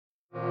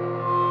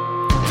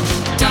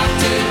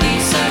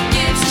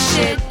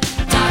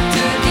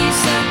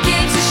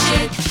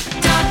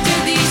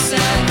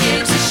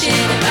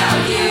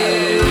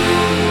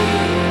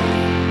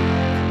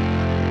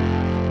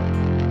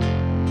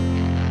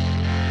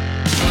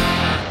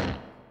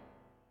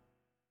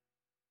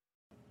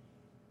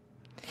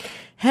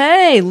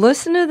Hey,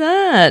 listen to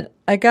that.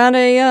 I got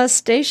a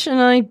station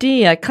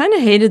ID. I kind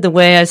of hated the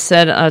way I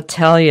said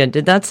Italia.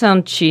 Did that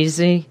sound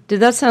cheesy?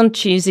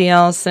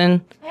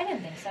 Allison? I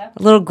didn't think so.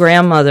 A little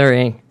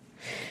grandmothery.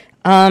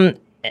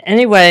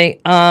 Anyway,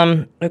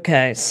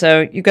 okay,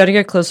 so you got to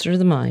get closer to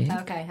the mic.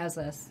 Okay, how's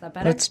this? Is that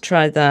better? Let's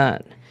try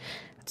that.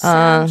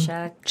 Sound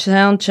check.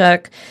 Sound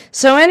check.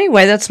 So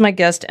anyway, that's my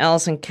guest,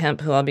 Allison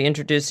Kemp, who I'll be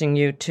introducing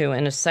you to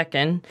in a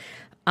second.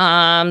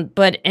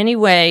 But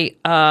anyway,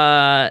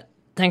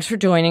 thanks for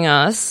joining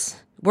us.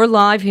 We're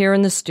live here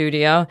in the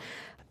studio.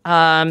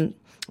 I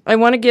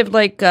want to give,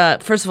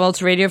 first of all,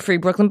 it's Radio Free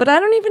Brooklyn, but I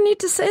don't even need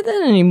to say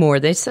that anymore.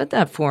 They said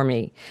that for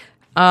me.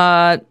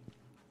 I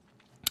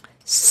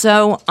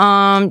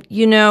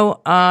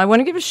want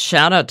to give a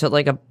shout out to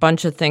a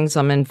bunch of things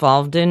I'm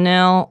involved in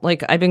now.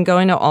 I've been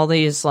going to all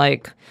these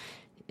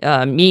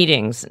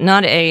meetings,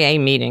 not AA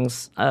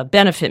meetings,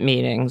 benefit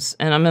meetings,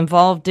 and I'm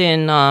involved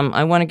in.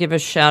 I want to give a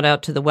shout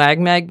out to the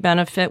WAGMAG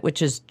benefit,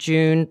 which is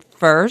June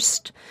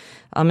 1st.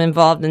 I'm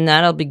involved in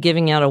that. I'll be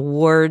giving out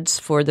awards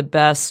for the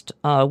best,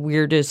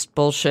 weirdest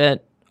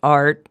bullshit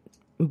art.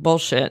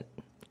 Bullshit.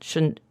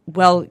 You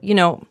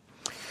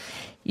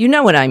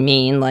know what I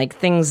mean,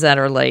 things that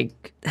are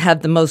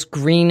have the most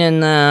green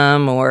in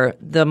them or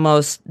the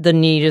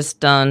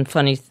neatest done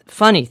funny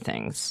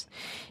things.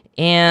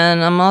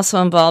 And I'm also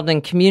involved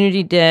in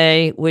Community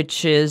Day,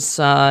 which is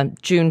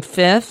June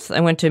 5th. I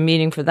went to a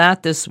meeting for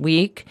that this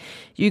week.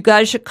 You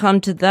guys should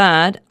come to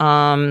that.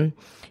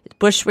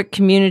 Bushwick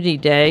Community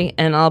Day,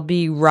 and I'll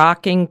be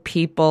rocking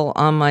people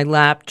on my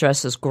lap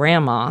dressed as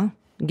grandma,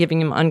 giving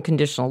them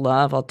unconditional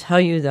love. I'll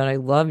tell you that I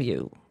love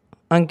you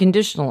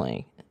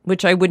unconditionally,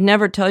 which I would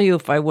never tell you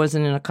if I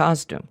wasn't in a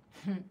costume.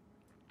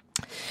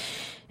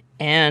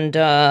 And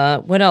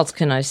what else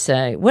can I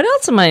say? What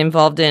else am I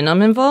involved in?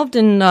 I'm involved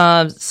in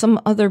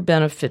some other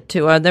benefit,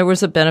 too. There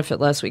was a benefit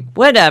last week.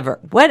 Whatever.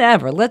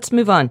 Let's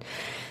move on.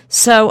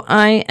 So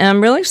I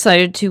am really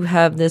excited to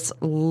have this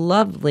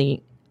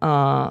lovely,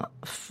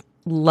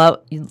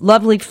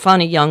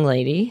 funny young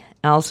lady,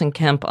 Allison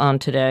Kemp, on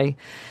today.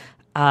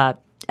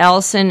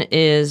 Allison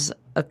is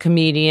a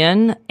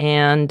comedian,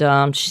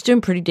 and she's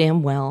doing pretty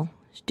damn well.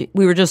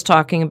 We were just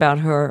talking about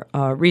her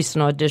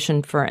recent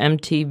audition for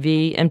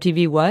MTV.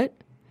 MTV what?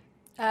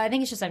 I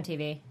think it's just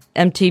MTV.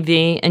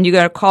 MTV, and you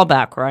got a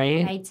callback,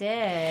 right? I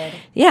did.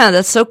 Yeah,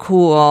 that's so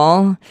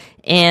cool.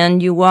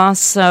 And you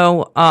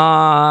also,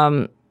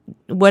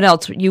 what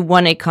else? You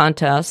won a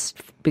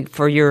contest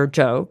for your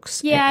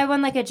jokes. Yeah, I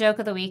won a joke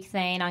of the week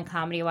thing on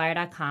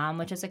ComedyWire.com,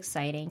 which is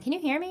exciting. Can you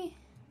hear me?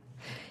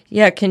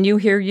 Yeah, can you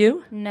hear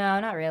you? No,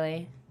 not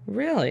really.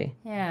 Really?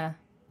 Yeah.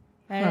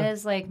 And it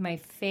is my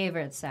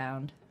favorite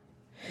sound.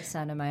 The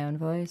sound of my own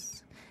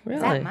voice. Really?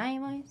 Is that my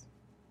voice?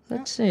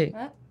 Let's see.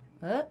 I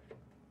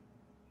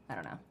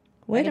don't know.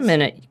 Wait a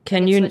minute.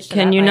 Can you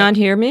not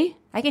hear me?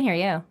 I can hear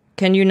you.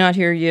 Can you not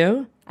hear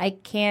you? I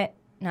can't.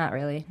 Not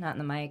really. Not in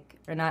the mic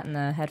or not in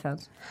the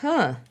headphones.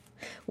 Huh.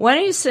 Why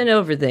don't you sit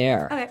over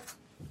there? Okay.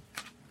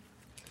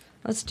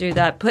 Let's do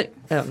that.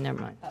 Oh, never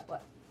mind.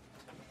 What?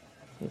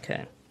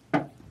 Okay.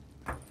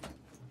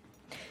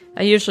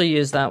 I usually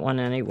use that one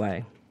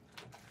anyway.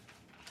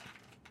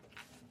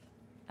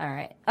 All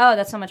right. Oh,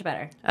 that's so much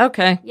better.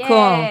 Okay.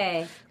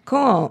 Yay.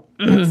 Cool.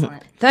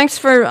 Excellent. Thanks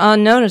for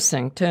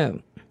noticing,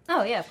 too.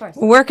 Oh, yeah, of course.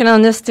 We're working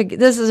on this.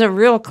 This is a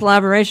real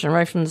collaboration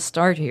right from the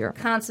start here.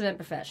 Consummate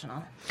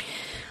professional.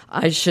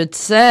 I should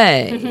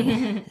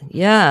say.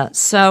 Yeah.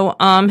 So,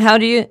 how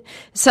do you... It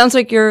sounds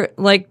like you're,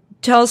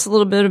 tell us a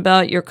little bit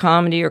about your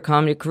comedy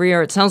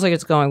career. It sounds like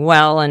it's going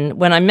well. And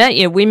when I met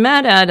you, we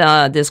met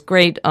at this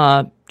great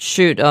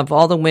shoot of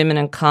all the women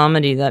in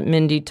comedy that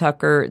Mindy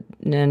Tucker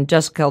and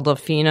Jessica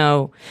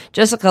Delfino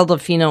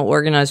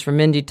organized for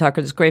Mindy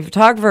Tucker, this great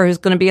photographer who's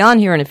going to be on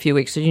here in a few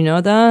weeks. Did you know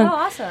that? Oh,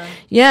 awesome.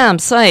 Yeah, I'm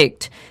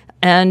psyched.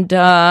 And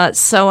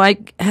so I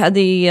had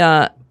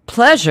the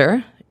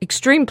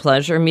extreme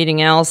pleasure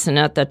meeting Allison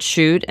at that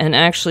shoot and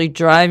actually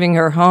driving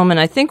her home. And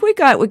I think we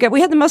had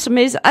the most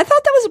amazing. I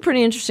thought that was a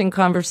pretty interesting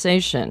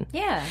conversation.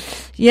 Yeah.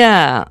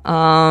 Yeah.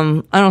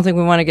 I don't think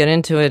we want to get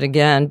into it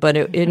again, but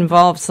it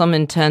involved some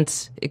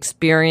intense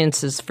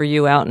experiences for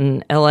you out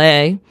in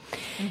L.A.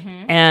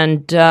 Mm-hmm.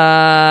 And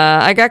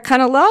I got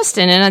kind of lost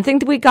in it. And I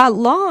think that we got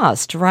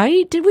lost,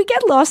 right? Did we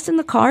get lost in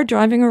the car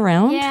driving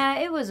around? Yeah,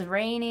 it was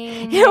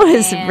raining. It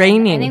was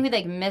raining. I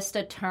think we missed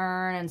a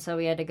turn, and so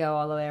we had to go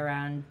all the way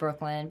around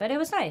Brooklyn. But it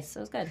was nice. It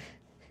was good.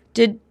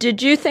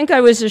 Did you think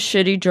I was a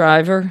shitty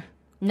driver?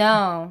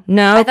 No.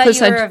 No? I thought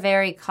you were a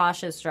very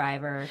cautious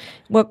driver.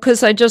 Well,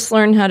 because I just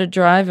learned how to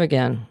drive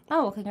again.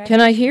 Oh, well, congratulations.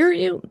 Can I hear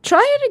you?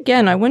 Try it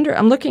again. I wonder.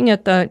 I'm looking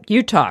at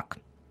you talk.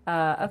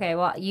 Okay,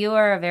 well, you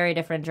are a very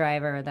different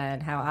driver than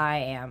how I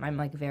am.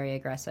 I'm very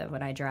aggressive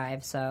when I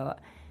drive, so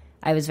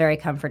I was very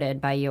comforted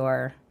by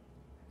your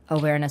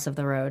awareness of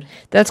the road.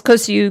 That's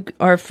because you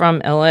are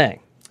from L.A.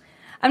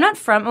 I'm not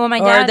from. Well, my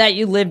Or dad. that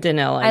you lived in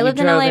LA. I lived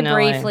in drove LA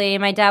briefly.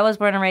 My dad was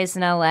born and raised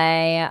in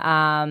LA.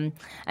 I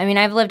mean,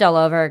 I've lived all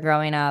over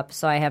growing up,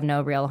 so I have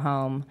no real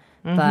home.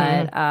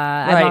 But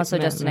I'm also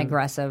just an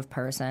aggressive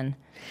person.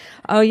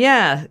 Oh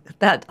yeah,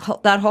 that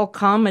whole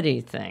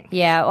comedy thing.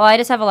 Yeah, well, I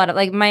just have a lot of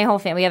like my whole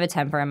family. We have a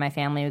temper in my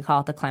family. We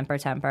call it the Klemper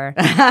temper.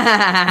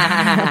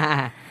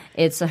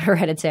 It's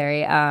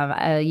hereditary.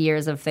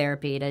 Years of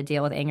therapy to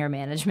deal with anger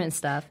management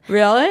stuff.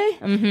 Really?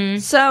 Mm-hmm.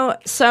 So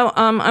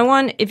I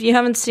want, if you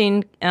haven't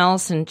seen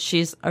Allison,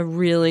 she's a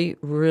really,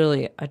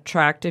 really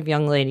attractive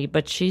young lady,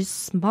 but she's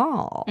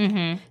small.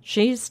 Mm-hmm.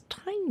 She's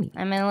tiny.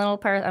 I'm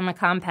a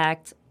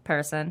compact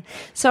person.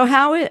 So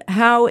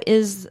how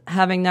is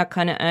having that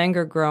kind of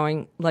anger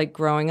growing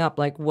up?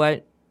 Like,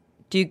 what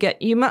do you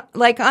get?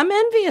 I'm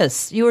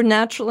envious. You were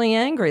naturally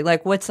angry.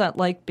 Like, what's that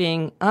like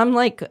being? I'm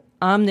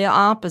the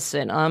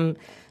opposite. I'm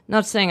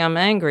not saying I'm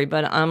angry,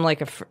 but I'm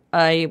like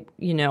I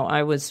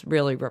was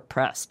really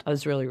repressed.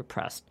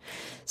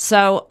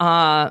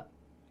 So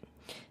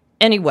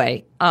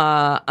anyway,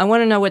 I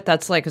want to know what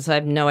that's like because I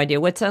have no idea.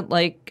 What's that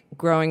like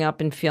growing up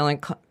and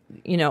feeling,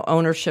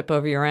 ownership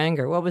over your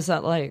anger? What was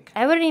that like?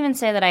 I wouldn't even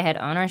say that I had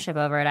ownership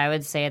over it. I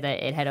would say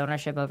that it had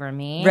ownership over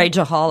me.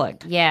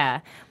 Rageaholic.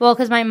 Yeah. Well,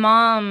 because my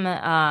mom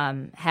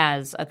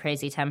has a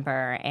crazy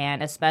temper,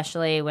 and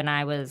especially when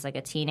I was like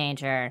a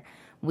teenager,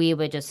 we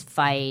would just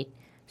fight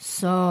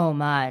so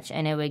much,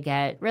 and it would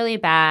get really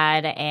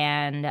bad,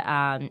 and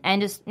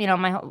just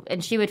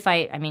and she would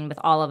fight. I mean, with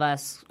all of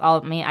us,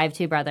 I have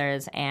two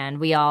brothers, and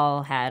we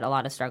all had a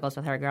lot of struggles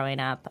with her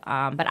growing up.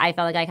 But I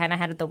felt like I kind of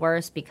had it the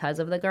worst because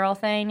of the girl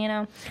thing,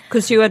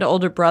 Because you had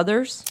older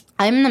brothers.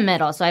 I'm in the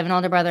middle, so I have an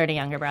older brother and a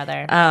younger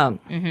brother. Oh.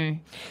 Mm-hmm.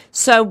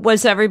 So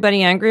was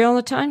everybody angry all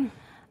the time?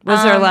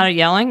 Was there a lot of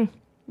yelling?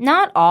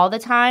 Not all the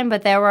time,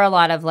 but there were a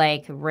lot of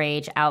like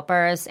rage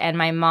outbursts. And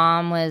my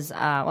mom was,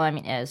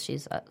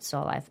 she's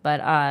still alive,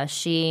 but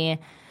it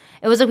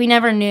was like we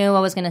never knew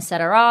what was going to set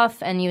her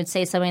off. And you would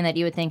say something that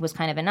you would think was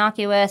kind of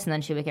innocuous, and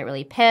then she would get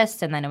really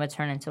pissed, and then it would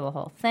turn into a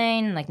whole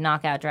thing, like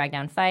knockout, drag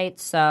down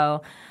fight.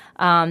 So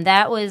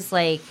that was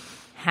like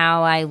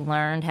how I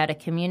learned how to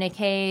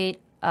communicate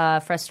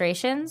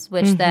frustrations,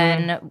 which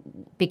then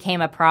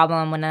became a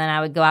problem when then I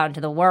would go out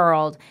into the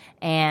world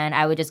and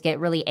I would just get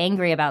really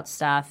angry about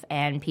stuff,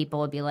 and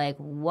people would be like,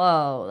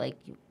 whoa, like,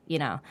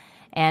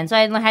 and so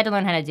I had to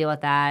learn how to deal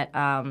with that.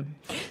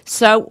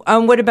 So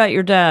what about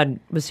your dad?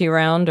 Was he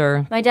around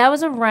or? My dad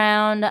was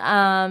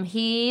around.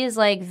 He's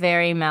like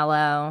very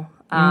mellow.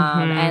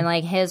 And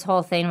like his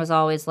whole thing was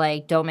always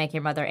like, don't make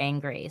your mother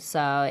angry. So,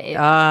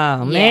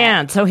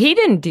 man. So he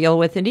didn't deal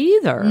with it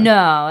either.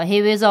 No,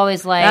 he was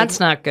always like, that's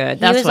not good.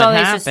 That's he was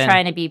always just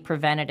trying to be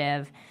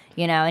preventative,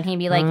 and he'd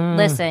be like,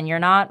 listen, you're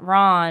not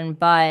wrong,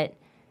 but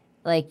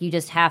like you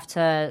just have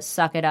to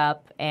suck it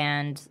up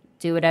and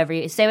say whatever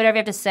you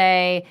have to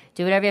say,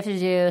 do whatever you have to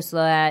do so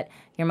that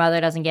your mother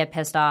doesn't get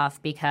pissed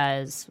off,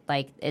 because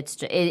like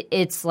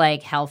it's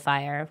like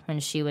hellfire when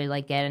she would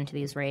like get into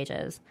these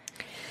rages.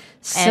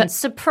 And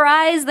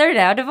surprise, they're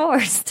now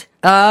divorced.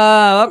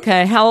 Oh,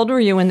 okay. How old were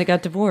you when they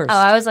got divorced? Oh,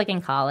 I was like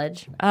in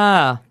college.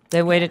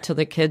 They waited till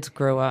the kids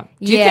grew up.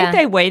 Do you think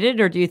they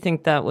waited, or do you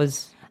think that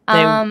was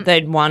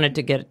they'd wanted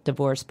to get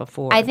divorced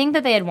before? I think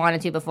that they had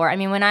wanted to before. I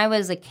mean, when I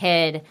was a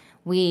kid,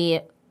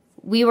 we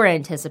were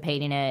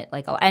anticipating it.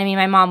 Like, I mean,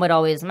 my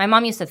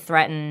mom used to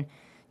threaten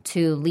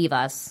to leave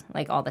us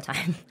like all the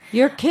time.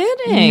 You're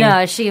kidding.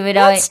 No, she would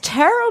That's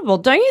terrible,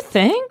 don't you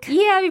think?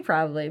 Yeah, I mean,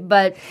 probably.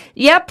 But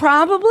yeah,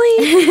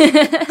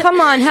 probably.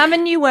 Come on,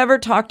 haven't you ever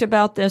talked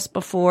about this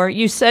before?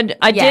 You said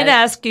I did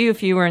ask you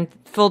if you were in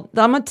full.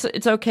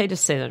 It's okay to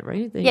say that,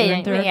 right? That yeah, you're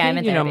in therapy? I'm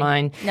in therapy. You don't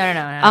mind?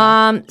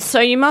 No. So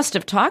you must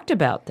have talked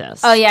about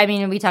this. Oh yeah, I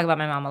mean, we talk about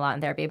my mom a lot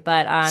in therapy,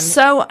 but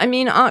So I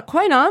mean,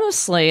 quite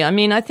honestly, I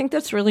mean, I think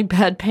that's really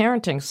bad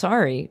parenting.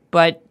 Sorry,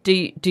 but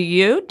do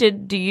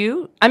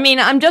you? I mean,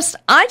 I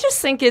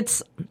just think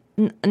it's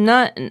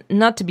not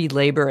to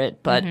belabor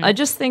it, but I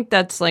just think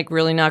that's like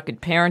really not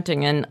good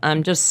parenting, and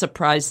I'm just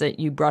surprised that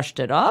you brushed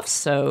it off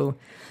so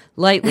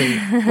lightly.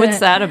 What's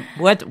that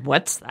about?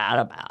 What's that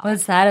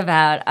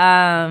about?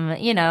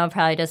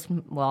 Probably just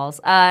walls.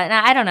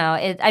 I don't know.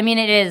 It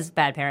is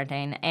bad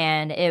parenting,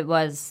 and it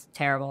was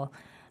terrible.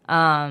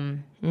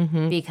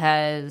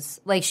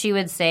 Because like she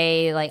would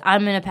say like,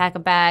 I'm gonna pack a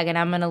bag and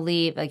I'm gonna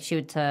leave. Like she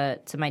would to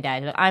my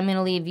dad, like, I'm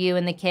gonna leave you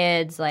and the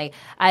kids. Like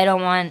I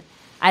don't want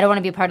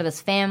to be a part of this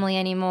family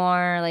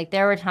anymore. Like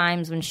there were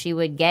times when she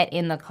would get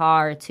in the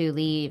car to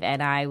leave,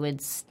 and I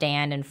would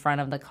stand in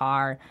front of the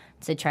car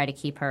to try to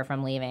keep her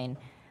from leaving.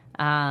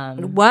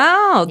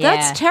 Wow,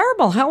 that's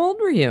terrible. How old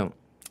were you?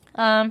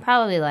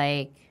 Probably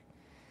like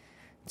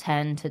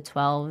 10 to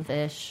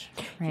 12-ish.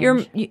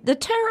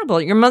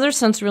 Terrible. Your mother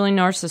sounds really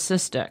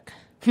narcissistic.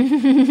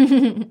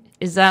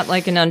 Is that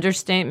like an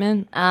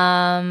understatement?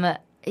 Yeah,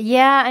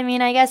 I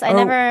mean, I guess I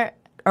never.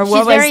 Or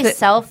she's very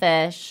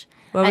selfish.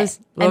 What was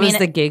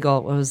the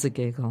giggle? What was the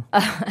giggle?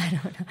 I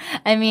don't know.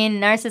 I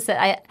mean,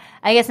 narcissistic.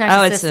 I guess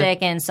narcissistic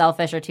and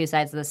selfish are two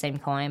sides of the same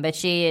coin. But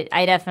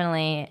I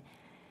definitely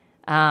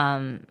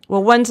Well,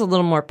 one's a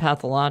little more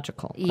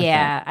pathological.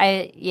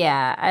 I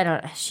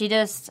don't.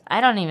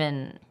 I don't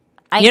even.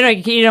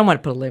 You don't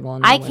want to put a label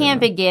on. I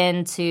can't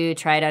begin to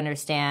try to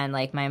understand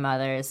like my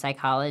mother's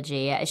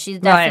psychology. She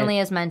definitely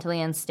is mentally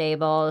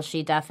unstable.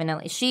 She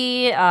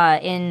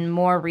in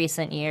more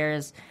recent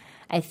years,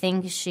 I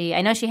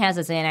know she has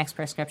a Xanax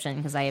prescription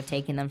because I have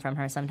taken them from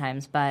her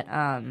sometimes. But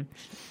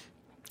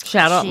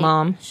shout out,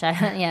 Mom.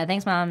 Yeah,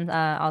 thanks, Mom.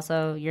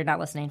 Also, you're not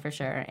listening for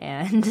sure,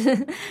 and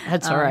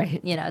that's all right.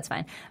 It's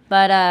fine.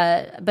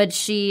 But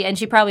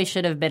she probably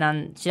should have been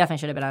on. She definitely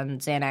should have been on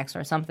Xanax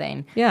or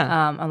something.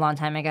 Yeah. A long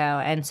time ago,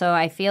 and so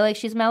I feel like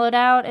she's mellowed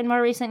out in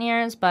more recent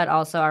years. But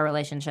also our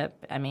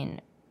relationship. I mean,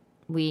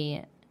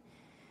 we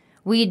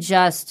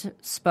just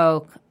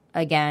spoke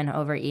again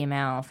over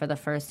email for the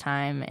first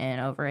time in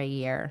over a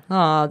year.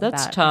 Oh,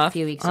 that's tough. A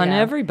few weeks on ago.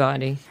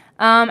 Everybody.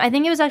 I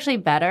think it was actually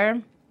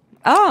better.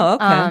 Oh,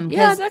 okay.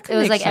 Yeah, that could it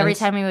was make like sense. every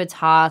time we would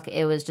talk,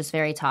 it was just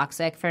very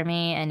toxic for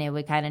me, and it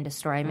would kind of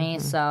destroy me.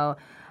 So,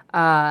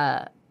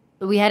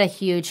 we had a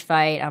huge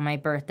fight on my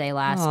birthday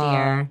last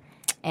year,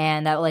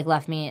 and that like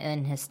left me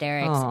in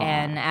hysterics.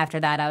 And after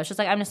that, I was just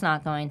like, I'm just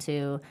not going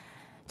to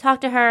talk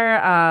to her.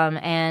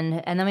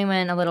 And then we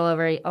went a little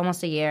over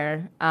almost a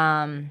year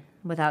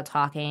without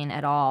talking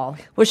at all.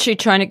 Was she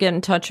trying to get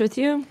in touch with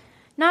you?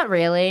 Not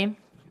really.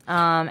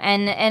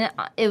 And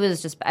it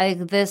was just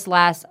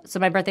so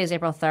my birthday is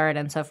April 3rd,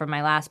 and so for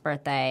my last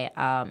birthday,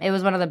 it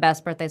was one of the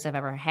best birthdays I've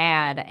ever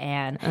had.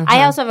 And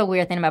I also have a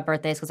weird thing about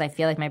birthdays because I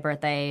feel like my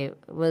birthday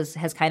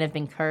has kind of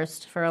been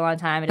cursed for a long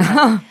time.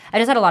 I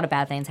just had a lot of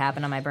bad things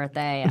happen on my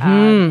birthday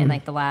in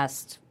like the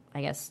last,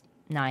 I guess,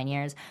 9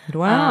 years.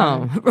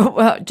 Wow.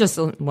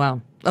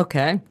 Wow.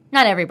 Okay.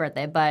 Not every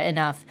birthday, but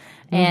enough.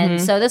 And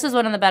so this is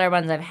one of the better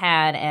ones I've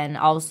had, and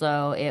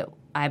also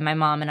my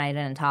mom and I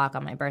didn't talk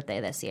on my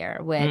birthday this year,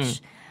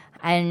 which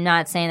I'm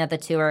not saying that the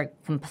two are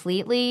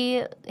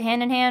completely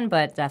hand in hand,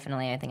 but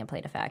definitely I think it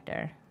played a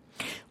factor.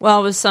 Well,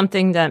 it was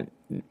something that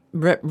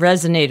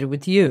resonated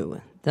with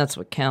you. That's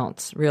what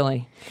counts,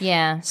 really.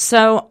 Yeah.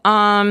 So,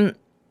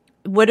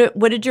 what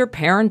did your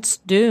parents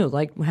do?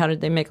 Like, how did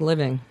they make a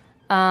living?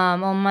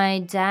 Well, my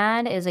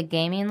dad is a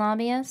gaming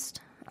lobbyist.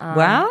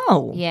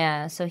 Wow.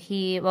 Yeah, so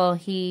he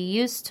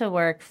used to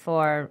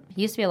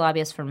be a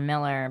lobbyist for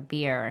Miller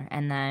Beer,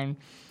 and then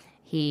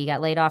he got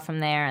laid off from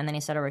there, and then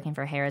he started working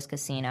for Harrah's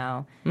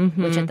Casino,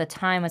 which at the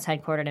time was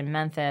headquartered in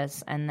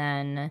Memphis, and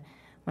then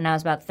when I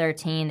was about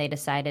 13, they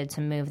decided to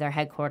move their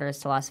headquarters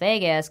to Las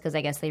Vegas because I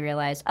guess they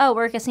realized,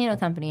 we're a casino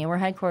company, and we're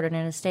headquartered in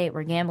a state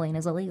where gambling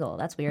is illegal.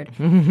 That's weird.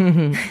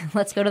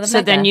 Let's go to the Mecca.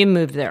 So then you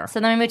moved there.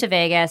 So then we moved to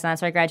Vegas, and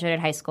that's where I graduated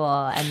high school,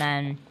 and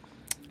then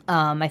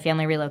my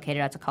family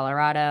relocated out to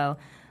Colorado,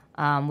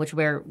 which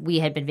we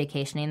had been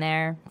vacationing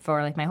there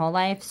for like my whole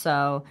life.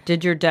 So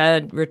did your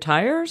dad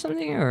retire or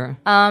something? Or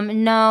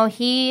no,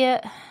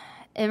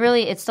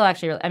 it's still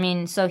actually. I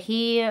mean, so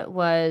he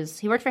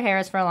worked for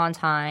Harrah's for a long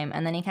time,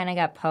 and then he kind of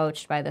got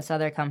poached by this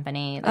other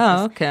company,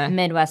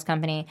 Midwest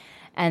company,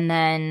 and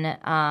then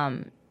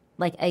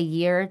like a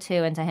year or two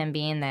into him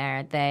being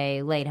there,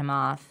 they laid him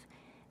off,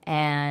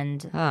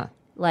 and.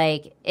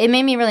 Like, it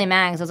made me really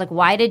mad because I was like,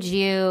 why did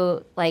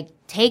you, like,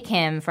 take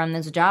him from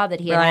this job that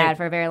he had had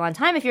for a very long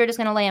time if you were just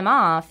going to lay him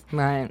off?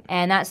 Right.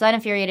 And so that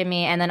infuriated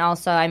me. And then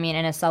also, I mean,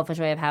 in a selfish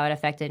way of how it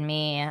affected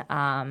me,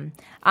 when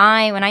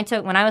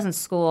I was in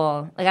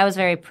school, like, I was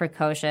very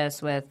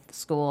precocious with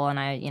school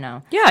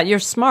and Yeah, you're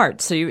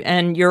smart. So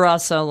you're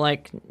also,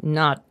 like,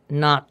 not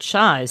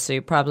shy. So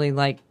you probably,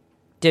 like,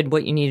 did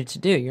what you needed to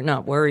do. You're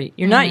not worried.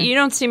 You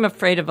don't seem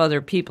afraid of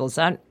other people.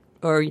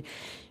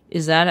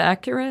 Is that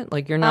accurate?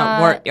 Like you're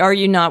not are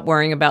you not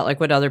worrying about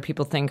like what other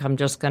people think? I'm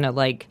just going to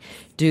like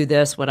do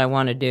this what I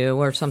want to do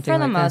or something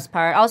like that? For the most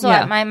part. Also,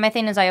 my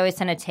thing is I always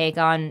tend to take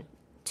on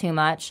too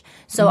much.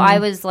 So I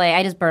was like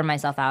I just burned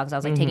myself out because I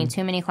was like taking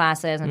too many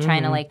classes and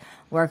trying to like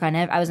work on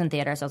I was in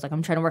theater, so I was like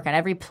I'm trying to work on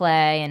every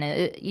play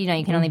and you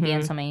can only be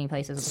in so many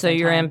places at the same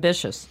you're time.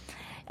 ambitious.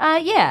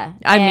 Yeah.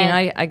 I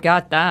mean, I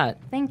got that.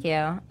 Thank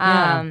you.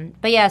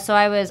 But yeah, so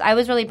I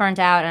was really burnt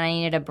out, and I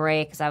needed a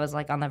break because I was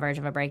like on the verge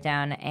of a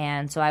breakdown,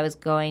 and so I was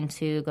going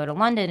to go to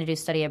London to do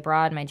study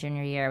abroad my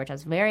junior year, which I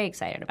was very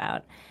excited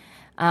about.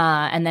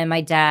 And then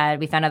we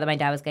found out that my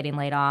dad was getting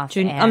laid off.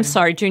 I'm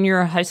sorry,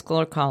 junior high school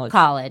or college?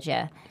 College,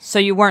 yeah. So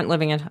you weren't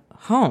living at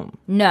home?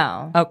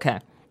 No. Okay.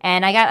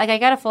 And I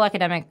got a full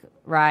academic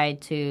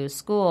ride to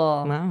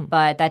school, Wow.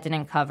 but that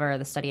didn't cover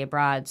the study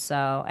abroad.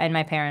 So, and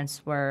my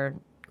parents were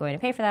going to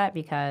pay for that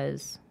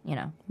because,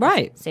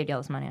 right, saved you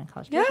all this money on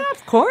college. Yeah,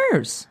 of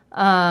course.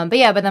 But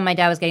then my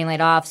dad was getting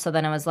laid off, so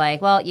then I was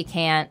like, well, you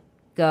can't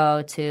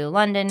go to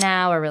London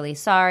now. We're really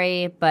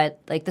sorry. But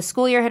like the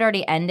school year had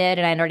already ended,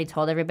 and I had already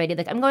told everybody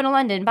like I'm going to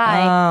London.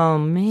 Bye. Oh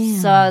man.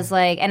 So I was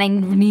like, and I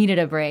needed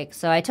a break,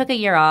 so I took a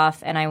year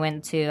off, and I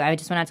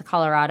just went out to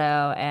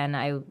Colorado, and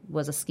I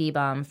was a ski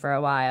bum for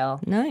a while.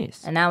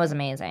 Nice. And that was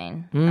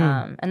amazing.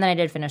 And then I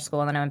did finish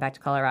school, and then I went back to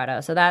Colorado.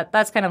 So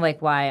that's kind of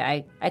like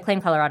why I claim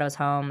Colorado as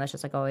home. That's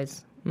just like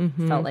always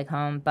felt like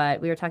home.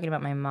 But we were talking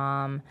about my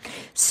mom.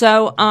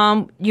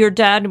 So, your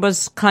dad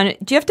was kind of.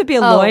 Do you have to be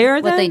a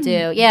lawyer then? What they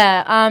do?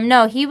 Yeah.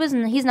 No,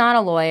 he's not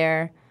a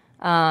lawyer.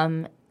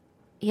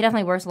 He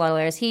definitely works with a lot of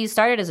lawyers. He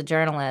started as a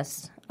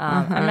journalist.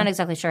 I'm not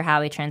exactly sure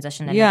how he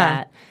transitioned into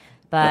that.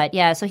 But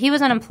yeah, so he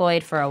was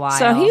unemployed for a while.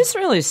 So he's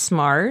really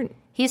smart.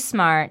 He's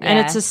smart, and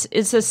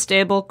it's a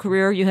stable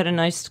career. You had a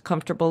nice,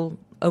 comfortable.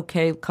 I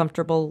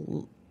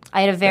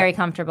had a very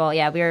comfortable.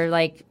 Yeah, we were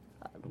like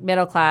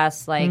middle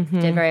class. Like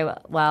did very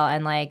well,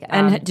 and like.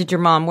 And did your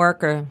mom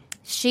work or?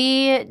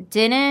 She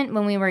didn't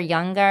when we were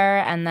younger,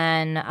 and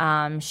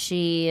then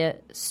she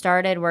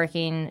started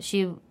working.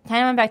 She kind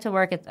of went back to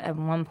work at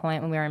one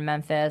point when we were in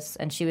Memphis,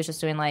 and she was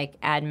just doing like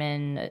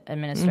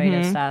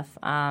administrative stuff.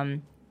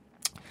 And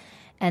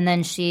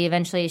then she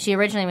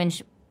originally,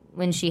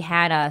 when she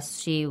had us,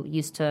 she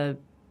used to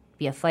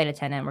be a flight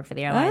attendant and work for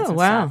the airlines. Oh,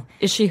 wow. Stuff.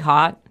 Is she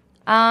hot?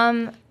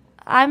 I'm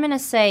going to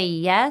say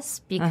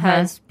yes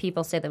because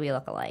people say that we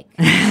look alike.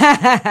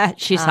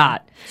 She's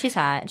hot. She's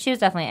hot. She was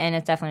definitely, and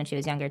it's definitely when she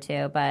was younger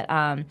too. But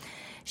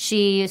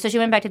she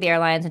went back to the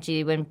airlines and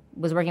she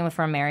was working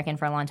for American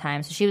for a long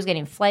time. So she was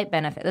getting flight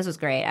benefits. This was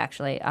great,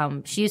 actually.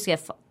 She used to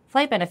get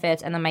flight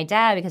benefits, and then my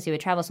dad, because he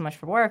would travel so much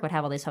for work, would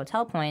have all these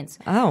hotel points.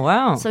 Oh,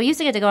 wow. So we used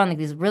to get to go on like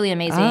these really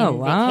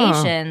amazing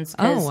vacations.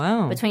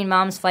 Between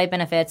mom's flight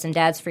benefits and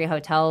dad's free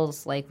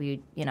hotels, like you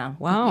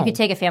could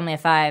take a family of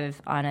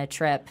 5 on a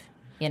trip,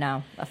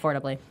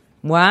 affordably.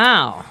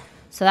 Wow.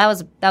 So that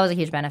was a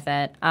huge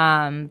benefit.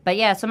 But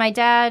yeah, so my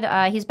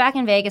dad, he's back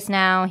in Vegas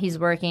now. He's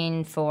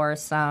working for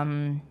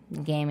some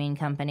gaming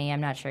company. I'm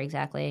not sure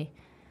exactly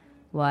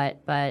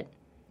what, but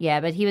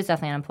yeah, but he was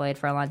definitely unemployed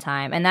for a long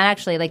time. And that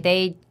actually, like,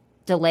 they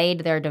delayed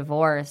their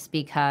divorce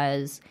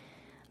because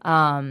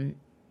at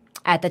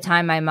the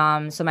time my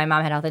mom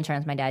had health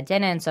insurance, my dad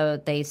didn't, so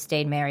they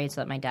stayed married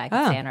so that my dad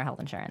could stay on her health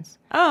insurance.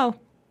 Oh,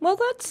 well,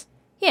 that's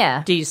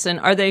decent.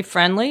 Are they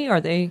friendly? Are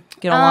they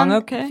get along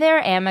okay?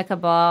 They're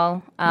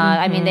amicable.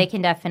 I mean, they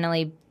can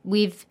definitely.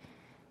 We've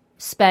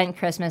spent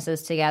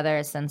Christmases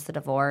together since the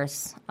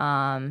divorce,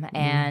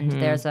 and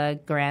there's a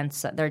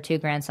grandson. There are 2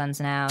 grandsons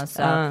now,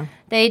 so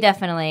they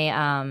definitely,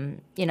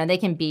 they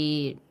can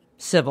be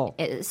civil.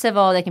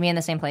 They can be in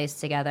the same place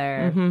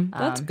together.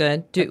 That's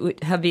good.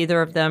 Have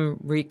either of them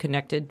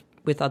reconnected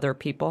with other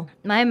people?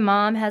 My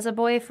mom has a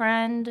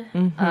boyfriend.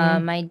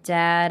 My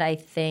dad, I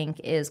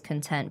think, is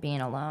content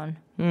being alone.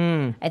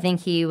 I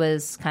think he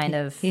was kind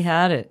of... He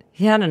had it.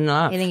 He had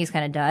enough. I think he's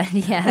kind of done.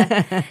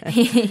 Yeah.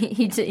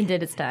 he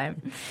did his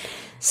time.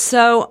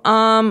 So,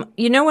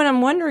 you know what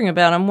I'm wondering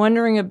about? I'm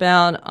wondering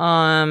about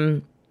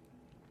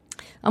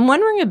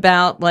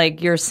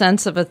like your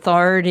sense of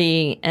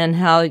authority and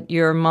how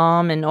your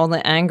mom and all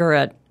the anger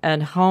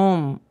at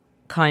home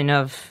kind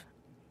of...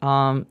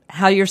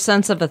 how your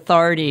sense of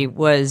authority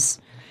was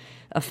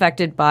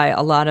affected by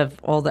a lot of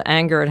all the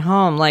anger at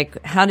home.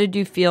 Like, how did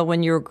you feel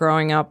when you were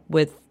growing up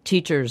with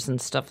teachers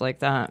and stuff like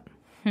that?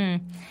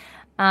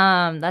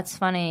 That's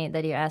funny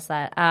that you asked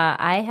that.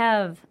 I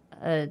have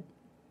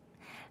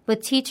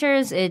with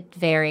teachers, it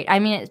varied. I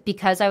mean, it's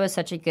because I was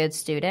such a good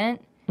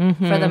student.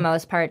 For the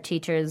most part,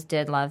 teachers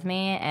did love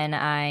me, and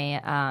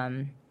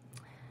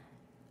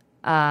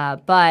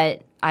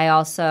but I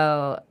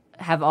also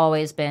have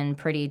always been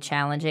pretty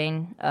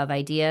challenging of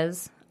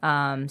ideas.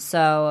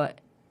 So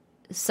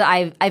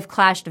I've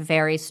clashed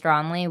very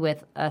strongly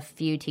with a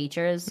few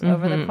teachers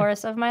over the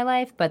course of my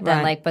life, but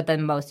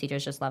then most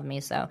teachers just love me.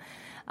 So,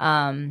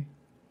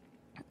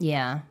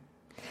 yeah.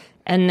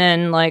 And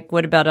then, like,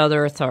 what about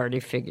other authority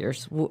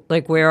figures?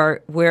 Like,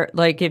 where,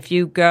 like, if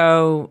you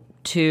go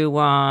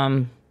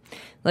to,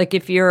 like,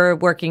 if you're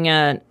working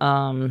at,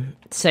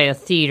 say, a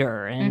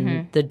theater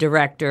and the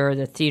director,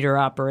 the theater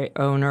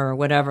owner, or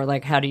whatever,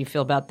 like, how do you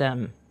feel about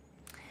them?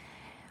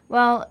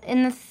 Well,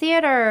 in the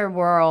theater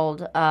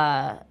world,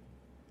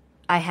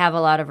 I have a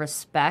lot of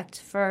respect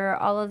for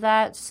all of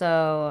that.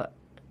 So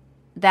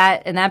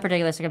that in that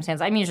particular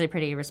circumstance, I'm usually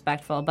pretty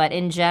respectful. But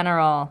in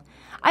general,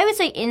 I would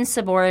say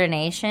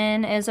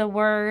insubordination is a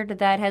word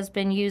that has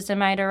been used in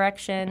my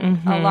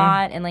direction a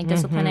lot in like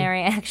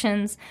disciplinary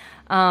actions.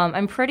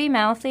 I'm pretty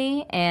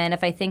mouthy, and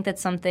if I think that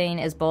something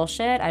is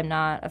bullshit, I'm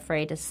not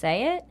afraid to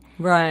say it.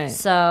 Right.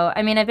 So,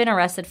 I mean, I've been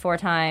arrested 4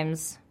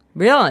 times.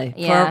 Really?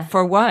 Yeah.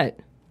 For what?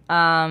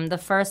 The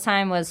first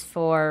time was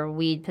for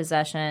weed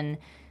possession.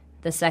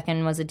 The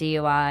second was a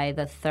DUI.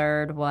 The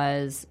third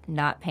was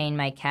not paying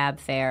my cab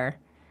fare.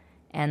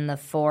 And the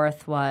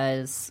fourth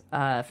was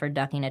for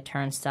ducking a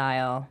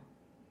turnstile.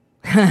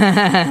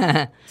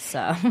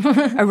 So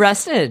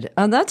Arrested.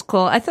 Oh, that's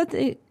cool. I thought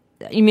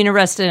you mean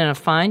arrested and a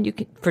fine?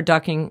 For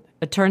ducking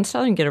a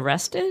turnstile, you can get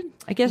arrested?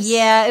 I guess.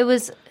 Yeah, it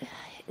was.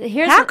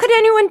 How could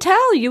anyone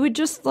tell? You would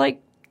just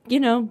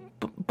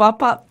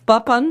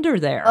bop under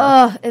there.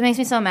 Oh, it makes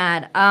me so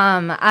mad.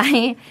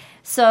 I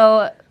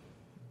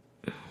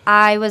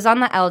was on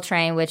the L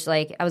train, which,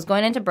 like, I was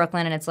going into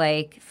Brooklyn, and it's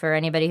like, for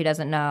anybody who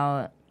doesn't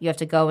know, you have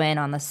to go in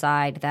on the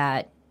side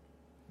that,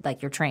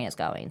 like, your train is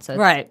going. So, it's,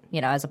 right.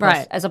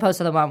 As opposed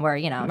to the one where,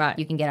 you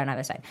can get on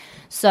either side.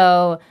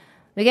 So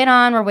we get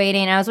on, we're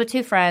waiting. I was with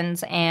two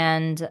friends,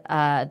 and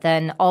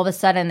then all of a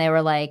sudden they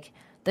were like,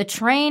 the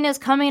train is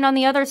coming on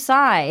the other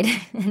side.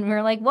 And we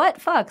were like,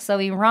 what? Fuck. So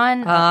we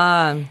run.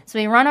 So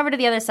we run over to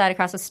the other side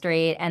across the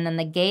street, and then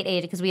the gate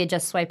agent, because we had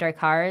just swiped our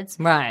cards.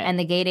 Right. And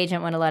the gate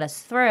agent wouldn't let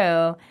us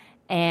through.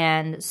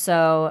 And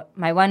so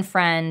my one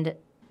friend,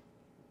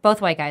 both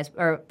white guys,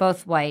 or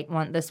both white,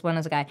 this one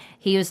was a guy,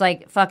 he was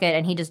like, fuck it,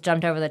 and he just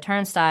jumped over the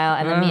turnstile.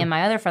 And then me and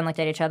my other friend looked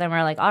at each other, and we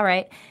were like, all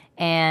right.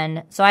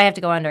 And so I have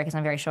to go under because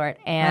I'm very short.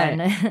 And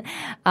right.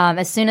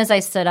 As soon as I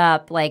stood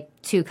up, like,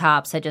 two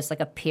cops had just, like,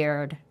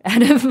 appeared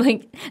out of,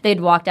 like, they'd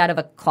walked out of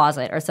a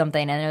closet or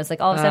something. And it was like,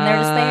 all of a sudden, they're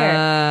just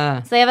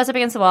there. So they have us up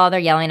against the wall.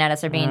 They're yelling at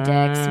us. They're being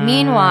dicks.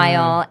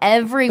 Meanwhile,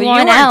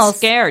 everyone else.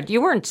 Scared.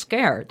 You weren't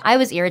scared. I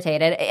was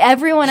irritated.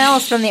 Everyone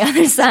else from the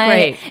other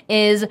side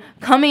is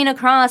coming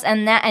across.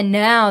 And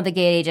now the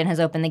gate agent has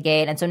opened the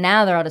gate. And so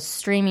now they're all just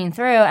streaming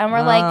through. And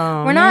we're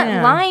like, we're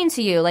not lying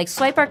to you. Like,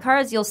 swipe our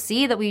cards. You'll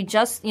see that we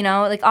just,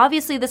 like,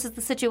 obviously this is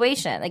the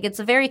situation. Like, it's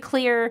a very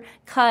clear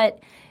cut.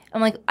 I'm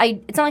like,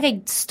 it's not like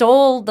I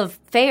stole the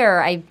fare.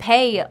 I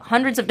pay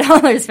hundreds of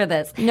dollars for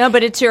this. No,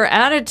 but it's your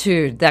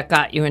attitude that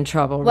got you in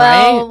trouble,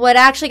 right? Well, what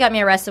actually got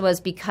me arrested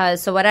was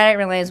so what I didn't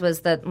realize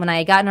was that when I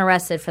had gotten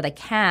arrested for the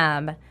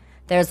cab,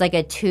 there's like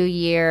a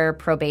 2-year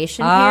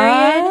probation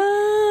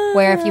period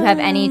where if you have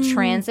any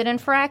transit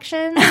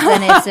infractions,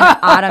 then it's an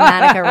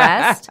automatic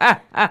arrest.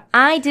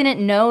 I didn't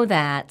know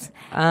that.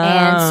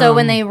 And so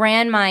when they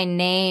ran my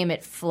name,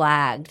 it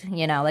flagged,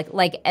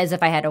 like as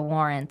if I had a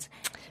warrant.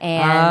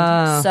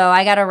 And so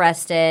I got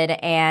arrested,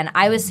 and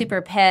I was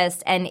super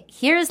pissed. And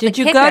here's the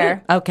kicker. Did you go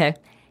to? Okay.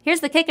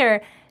 Here's the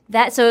kicker.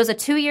 So it was a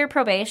 2-year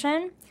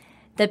probation.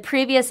 The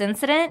previous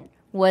incident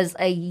was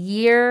 1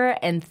 year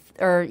and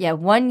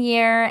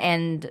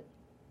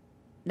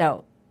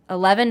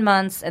 11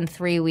 months and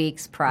 3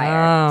 weeks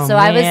prior. So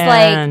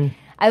man.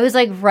 I was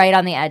like right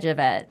on the edge of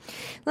it.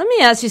 Let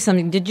me ask you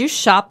something. Did you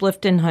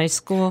shoplift in high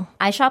school?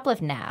 I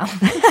shoplift now.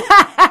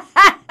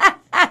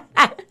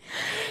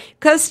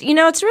 Because,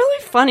 it's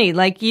really funny.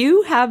 Like,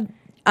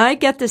 I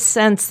get the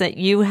sense that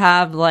you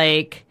have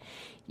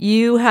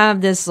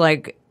this,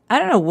 like, I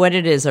don't know what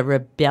it is, a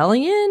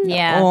rebellion?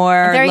 Yeah. Or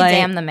I'm very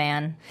damn the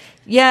man.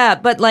 Yeah,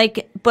 but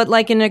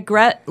in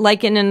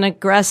an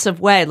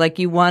aggressive way, like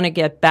you want to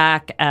get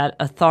back at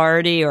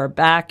authority or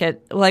back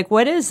at, like,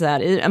 what is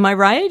that? Am I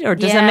right? Or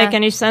does that make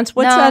any sense?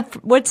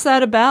 What's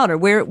that about? Or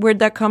where'd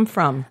that come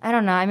from? I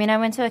don't know. I mean, I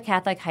went to a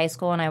Catholic high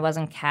school and I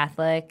wasn't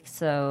Catholic,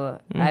 so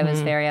I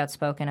was very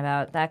outspoken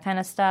about that kind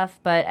of stuff.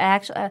 But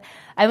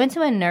I went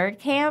to a nerd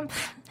camp.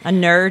 A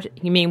nerd?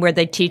 You mean where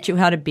they teach you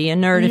how to be a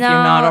nerd if you're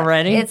not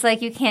already? It's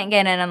like you can't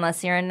get in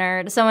unless you're a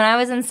nerd. So when I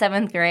was in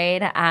 7th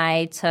grade,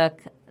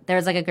 there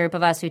was like a group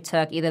of us who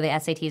took either the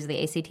SATs or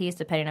the ACTs,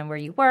 depending on where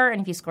you were.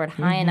 And if you scored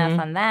high enough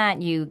on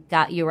that, you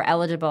were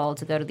eligible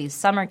to go to these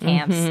summer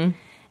camps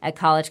at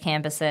college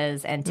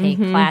campuses and take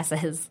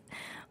classes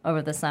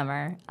over the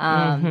summer.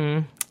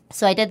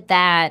 So I did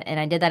that,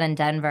 and I did that in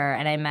Denver,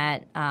 and I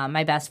met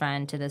my best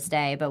friend to this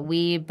day. But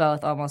we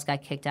both almost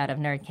got kicked out of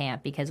nerd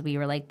camp because we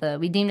were like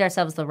we deemed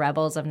ourselves the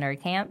rebels of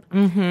nerd camp.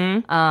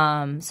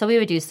 So we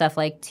would do stuff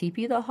like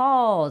TP the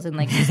halls and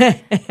like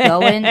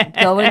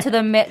go into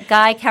the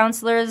guy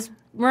counselor's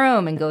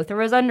room and go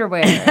through his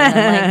underwear and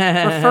then,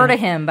 like, refer to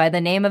him by the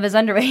name of his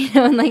underwear,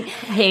 and like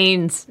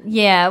Haynes.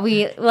 Yeah,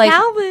 we like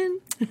Calvin.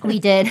 We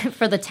did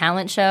for the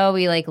talent show.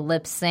 We like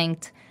lip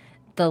synced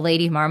the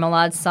Lady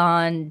Marmalade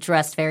song,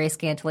 dressed very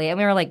scantily, and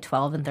we were like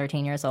 12 and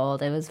 13 years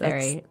old. It was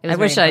very. I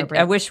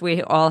wish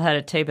we all had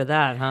a tape of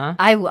that, huh?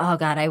 Oh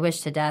God, I wish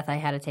to death I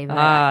had a tape of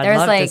that. I'd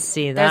love to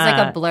see that. There's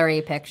like a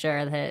blurry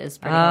picture that is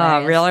pretty.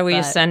 Oh, really? Will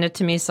you send it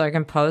to me so I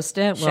can post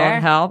it? Sure. Will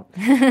it help?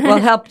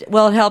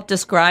 Will it help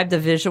describe the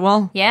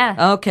visual?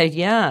 Yeah. Okay.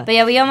 Yeah. But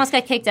yeah, we almost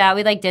got kicked out.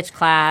 We like ditched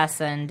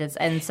class and so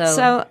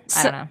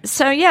I don't know.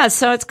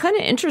 So it's kind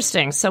of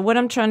interesting. So what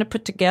I'm trying to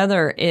put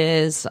together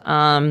is.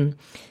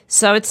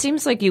 So it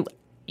seems like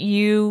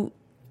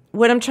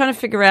what I'm trying to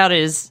figure out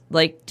is,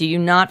 like, do you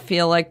not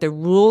feel like the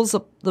rules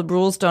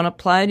don't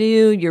apply to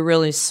you? You're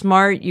really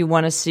smart. You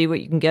want to see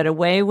what you can get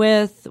away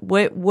with.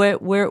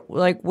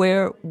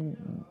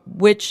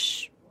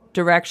 Which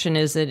direction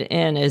is it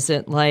in? Is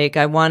it like,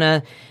 I want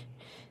to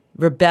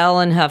rebel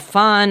and have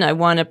fun? I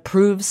want to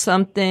prove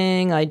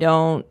something.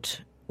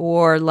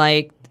 Or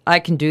like, I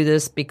can do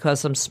this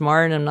because I'm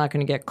smart and I'm not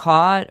going to get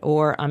caught,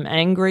 or I'm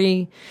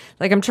angry.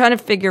 Like, I'm trying to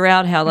figure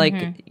out how,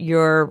 like,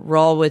 your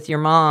role with your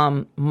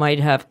mom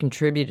might have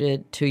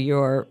contributed to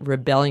your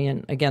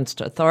rebellion against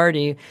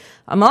authority.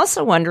 I'm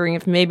also wondering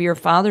if maybe your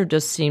father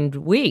just seemed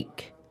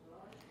weak.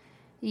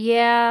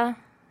 Yeah.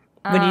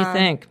 What do you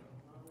think?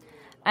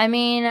 I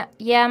mean,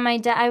 yeah, my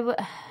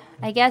dad,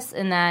 I guess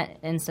in that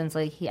instance,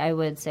 like, I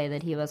would say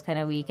that he was kind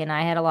of weak, and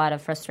I had a lot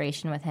of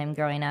frustration with him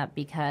growing up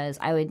because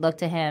I would look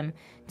to him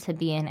to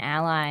be an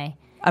ally.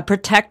 A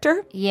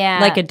protector? Yeah.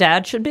 Like a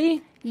dad should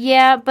be?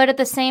 Yeah, but at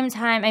the same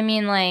time, I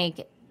mean,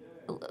 like,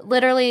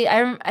 literally,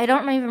 I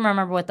don't even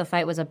remember what the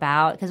fight was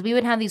about because we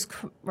would have these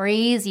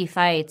crazy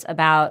fights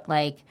about,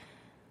 like,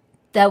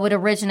 that would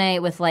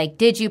originate with like,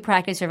 did you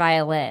practice your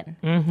violin?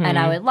 Mm-hmm. And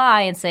I would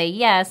lie and say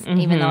yes, Mm-hmm.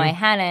 even though I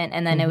hadn't.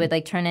 And then Mm-hmm. it would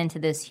like turn into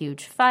this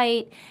huge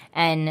fight,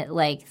 and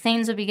like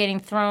things would be getting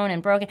thrown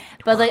and broken.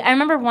 But like, I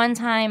remember one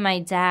time my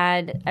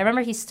dad, I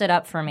remember he stood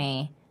up for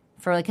me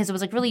for like, because it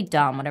was like really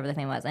dumb, whatever the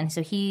thing was. And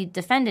so he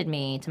defended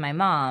me to my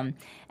mom,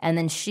 and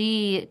then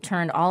she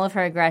turned all of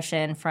her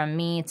aggression from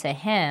me to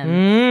him.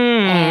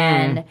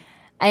 And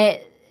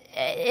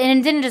and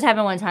it didn't just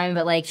happen one time,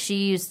 but like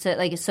she used to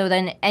like, so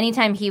then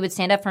anytime he would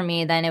stand up for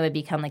me, then it would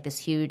become like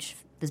this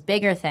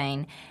bigger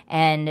thing,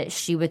 and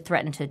she would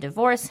threaten to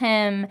divorce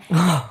him.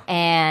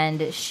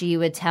 And she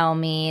would tell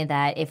me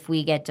that if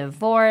we get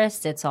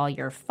divorced, it's all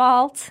your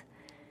fault.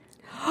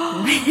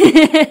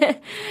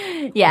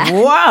 Yeah.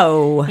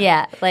 Whoa.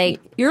 Yeah, like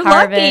You're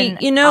carbon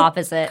lucky, you know.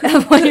 opposite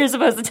of what you're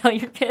supposed to tell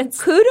your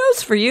kids.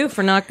 Kudos for you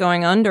for not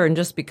going under and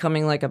just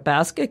becoming like a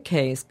basket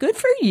case. Good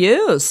for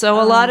you.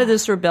 So a lot of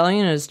this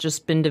rebellion has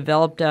just been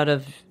developed out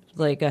of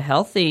like a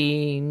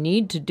healthy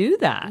need to do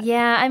that.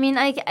 Yeah, I mean,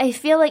 I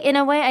feel like in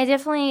a way, I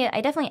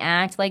definitely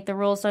act like the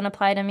rules don't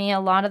apply to me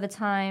a lot of the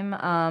time,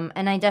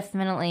 and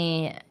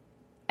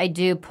I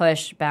do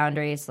push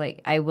boundaries.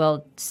 Like, I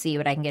will see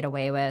what I can get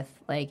away with.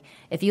 Like,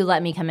 if you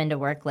let me come into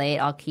work late,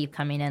 I'll keep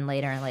coming in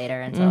later and later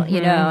until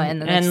you know,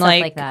 and stuff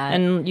like that.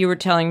 And you were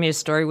telling me a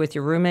story with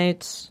your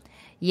roommates.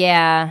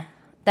 Yeah,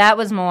 that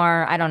was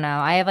more. I don't know.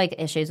 I have like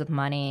issues with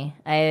money.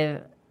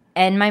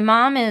 And my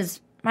mom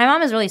is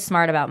really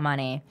smart about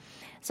money.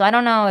 So I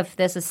don't know if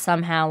this is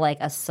somehow like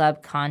a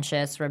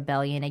subconscious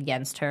rebellion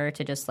against her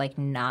to just like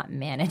not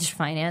manage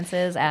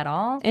finances at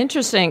all.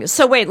 Interesting.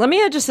 So wait, let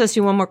me just ask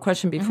you one more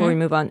question before we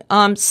move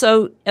on.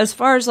 So as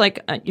far as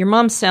like your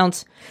mom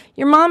sounds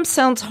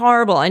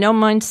horrible. I don't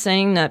mind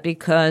saying that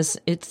because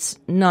it's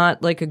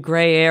not like a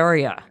gray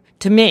area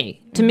to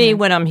me. To me,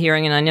 what I'm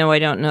hearing, and I know I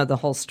don't know the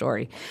whole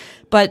story.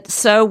 But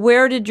so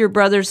where did your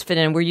brothers fit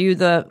in? Were you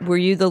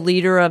the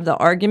leader of the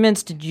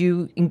arguments? Did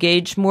you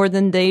engage more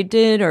than they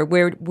did, or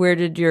where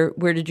did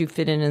you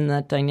fit in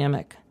that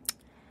dynamic?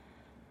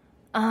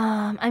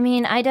 I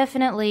mean, I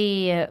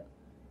definitely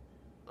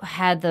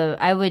had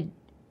I would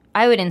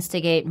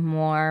instigate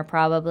more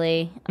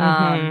probably.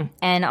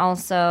 And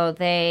also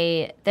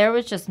there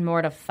was just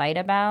more to fight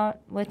about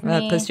with me.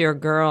 Because you're a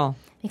girl.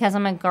 Because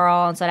I'm a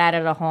girl, and so it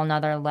added a whole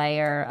nother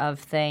layer of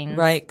things.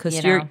 Right,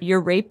 because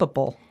you're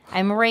rapeable.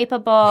 I'm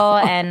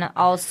rapeable, and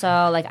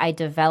also like I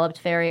developed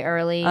very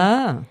early.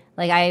 Ah.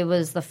 Like I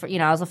was I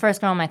was the first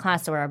girl in my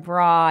class to wear a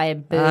bra. I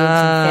had boobs in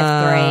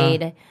 5th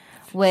grade,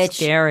 which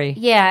scary.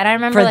 Yeah, and I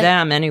remember for like,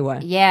 them anyway.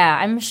 Yeah,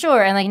 I'm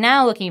sure. And like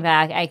now looking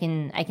back, I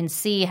can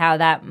see how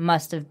that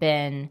must have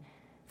been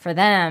for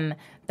them.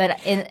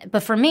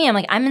 But for me, I'm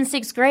like, I'm in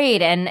 6th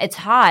grade and it's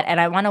hot and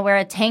I want to wear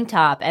a tank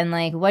top, and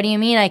like, what do you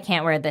mean I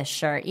can't wear this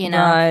shirt? You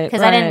know,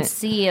 because I didn't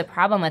see a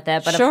problem with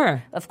it. But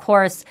sure, of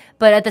course.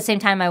 But at the same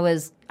time,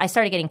 I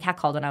started getting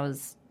catcalled when I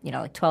was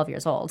like 12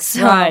 years old.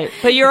 So. Right,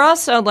 but you're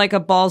also like a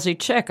ballsy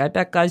chick. I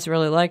bet guys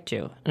really liked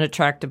you, an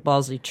attractive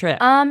ballsy chick.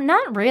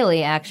 Not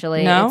really,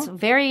 actually. No? It's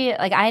very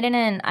like I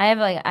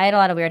had a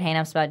lot of weird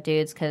hang-ups about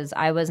dudes because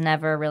I was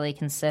never really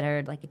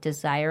considered like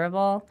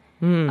desirable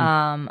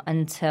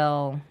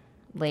until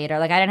later.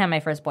 Like I didn't have my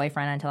first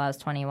boyfriend until I was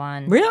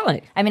 21.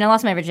 Really? I mean, I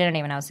lost my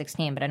virginity when I was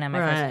 16, but I didn't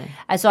have my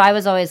first. So I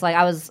was always like,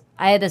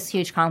 I had this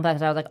huge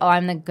complex. I was like, oh,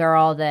 I'm the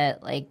girl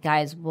that like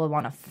guys will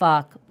want to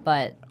fuck,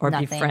 but or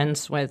nothing, be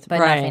friends with, but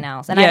nothing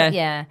else.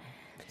 And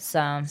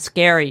so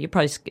scary. You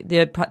probably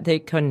they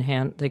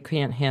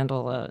can't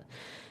handle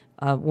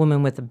a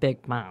woman with a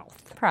big mouth.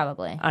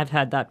 Probably. I've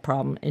had that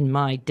problem in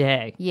my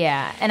day.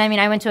 Yeah. And I mean,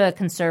 I went to a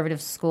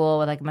conservative school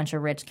with like a bunch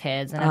of rich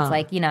kids, and it's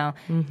like,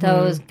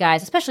 those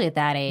guys, especially at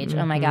that age,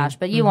 oh my gosh,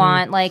 but you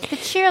want like the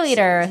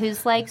cheerleader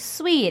who's like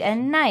sweet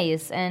and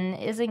nice and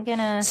isn't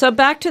gonna. So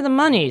back to the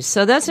money.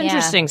 So that's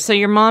interesting. So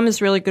your mom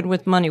is really good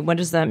with money. What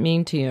does that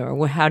mean to you,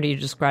 or how do you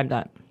describe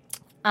that?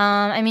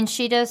 I mean,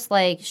 she just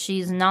like,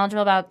 she's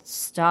knowledgeable about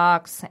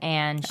stocks,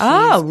 and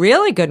she's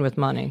really good with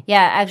money.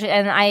 Yeah, actually,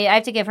 and I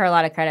have to give her a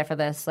lot of credit for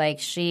this.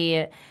 Like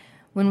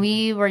when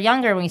we were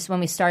younger, when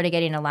we started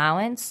getting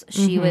allowance,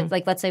 she would,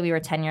 like, let's say we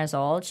were 10 years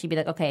old, she'd be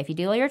like, okay, if you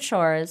do all your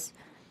chores,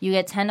 you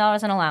get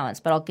 $10 in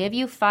allowance, but I'll give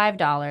you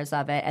 $5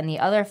 of it, and the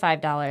other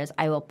 $5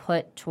 I will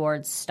put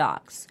towards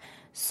stocks.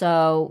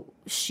 So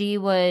she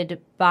would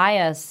buy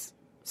us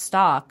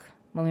stock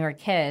when we were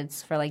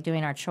kids for, like,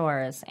 doing our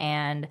chores,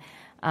 and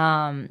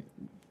the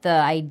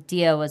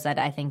idea was that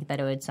I think that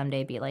it would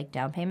someday be, like,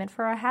 down payment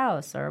for a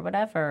house or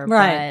whatever.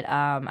 Right. But,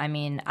 I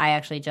mean, I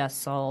actually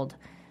just sold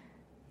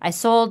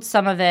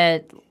some of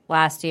it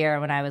last year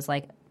when I was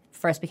like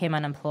first became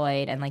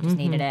unemployed and like just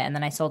needed it, and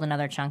then I sold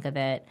another chunk of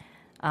it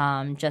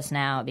just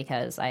now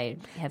because I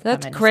have.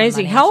 That's come into crazy.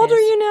 some money How old issues.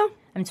 are you now?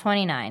 I'm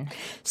 29.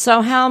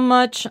 So how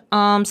much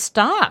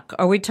stock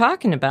are we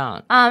talking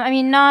about? I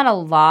mean, not a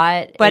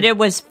lot, but it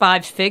was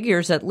 5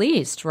 figures at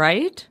least,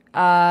 right?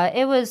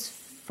 It was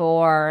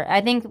 4. I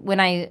think when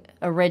I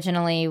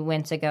originally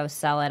went to go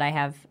sell it, I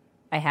have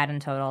I had in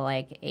total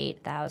like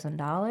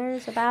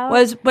 $8,000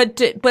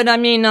 about. But I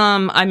mean,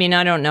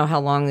 I don't know how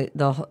long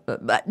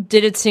but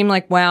did it seem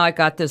like, wow, I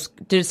got this?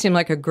 Did it seem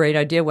like a great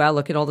idea? Wow,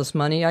 look at all this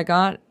money I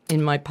got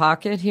in my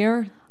pocket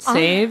here,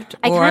 saved,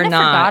 I or kind of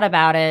not? forgot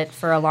about it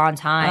for a long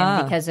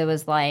time because it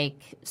was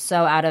like so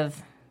out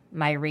of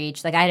my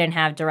reach. Like I didn't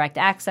have direct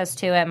access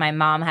to it. My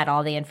mom had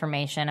all the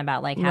information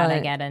about like how to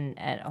get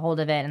a hold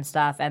of it and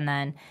stuff. And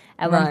then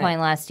at one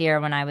point last year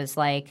when I was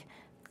like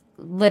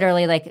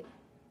literally like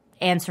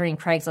answering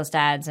Craigslist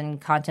ads and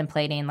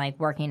contemplating like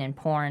working in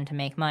porn to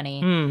make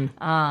money,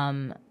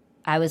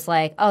 I was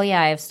like, oh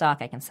yeah, I have stock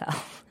I can sell.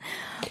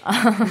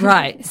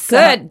 Right.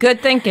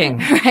 Good thinking.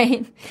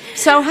 Right.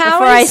 So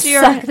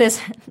suck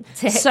this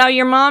dick. So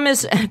your mom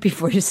is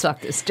before you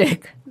suck this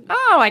dick.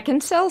 Oh, I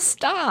can sell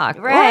stock.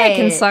 Right. Or I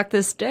can suck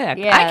this dick.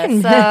 Yeah, I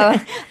can so,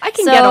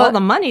 get all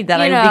the money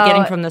that I would be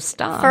getting from the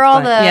stock. For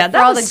all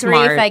the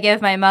smart. grief I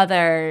give my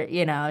mother,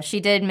 she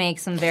did make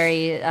some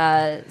very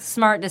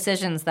smart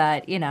decisions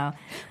that,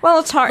 Well,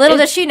 it's hard. Little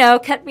does she know,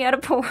 kept me out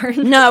of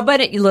porn. No,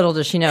 but little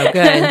does she know.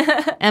 Good.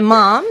 And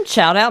mom,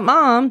 shout out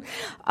mom.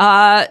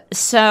 Mom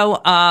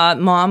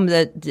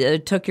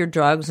that took your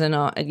drugs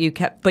and you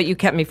kept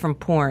me from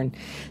porn.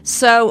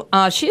 So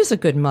she is a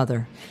good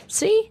mother.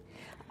 See.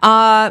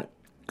 The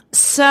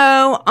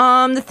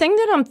thing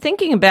that I'm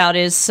thinking about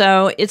is,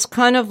 so it's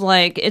kind of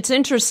like, it's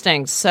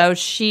interesting. So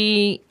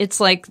it's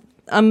like,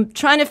 I'm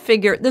trying to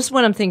figure, this is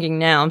what I'm thinking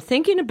now. I'm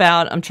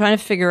trying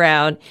to figure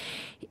out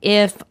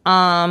if,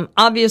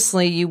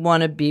 obviously you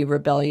want to be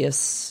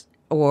rebellious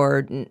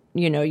or,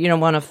 you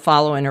don't want to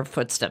follow in her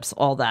footsteps,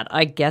 all that.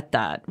 I get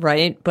that,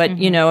 right? But,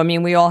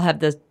 we all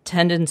have the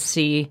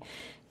tendency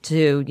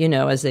to,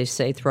 as they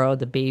say, throw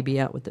the baby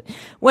out with the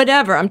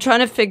whatever. I'm trying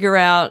to figure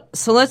out.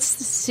 So let's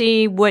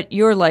see what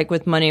you're like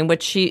with money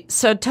and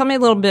so tell me a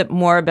little bit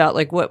more about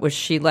like what was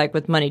she like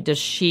with money? Did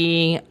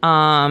she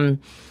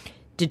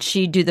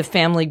do the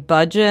family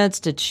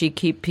budgets? Did she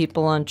keep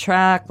people on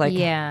track? Like,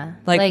 yeah.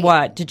 Like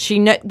what? Did she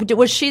know?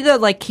 Was she the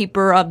like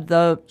keeper of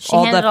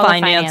all the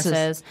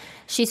finances?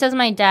 She says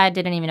my dad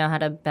didn't even know how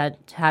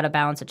to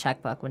balance a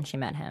checkbook when she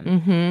met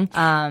him.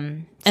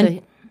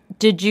 Mm-hmm.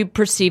 Did you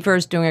perceive her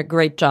as doing a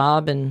great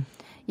job? And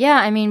yeah,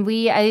 I mean,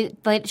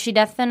 she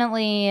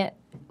definitely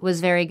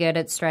was very good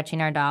at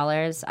stretching our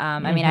dollars.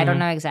 I mean, I don't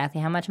know exactly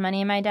how much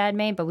money my dad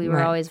made, but we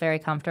were always very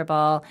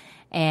comfortable.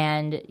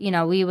 And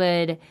we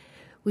would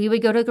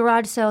go to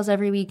garage sales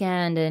every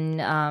weekend,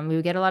 and we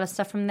would get a lot of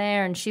stuff from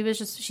there. And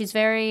she's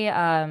very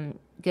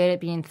good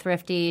at being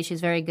thrifty.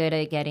 She's very good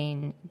at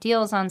getting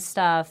deals on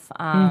stuff.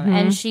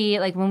 And she,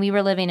 like, when we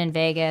were living in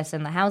Vegas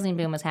and the housing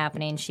boom was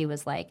happening, she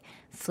was, like,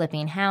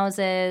 flipping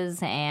houses.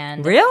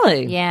 And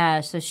really? Yeah.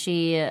 So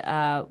she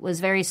was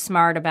very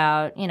smart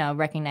about,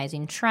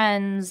 recognizing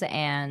trends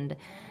and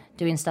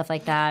doing stuff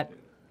like that.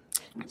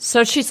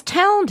 So she's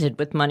talented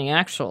with money,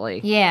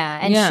 actually. Yeah.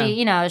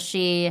 And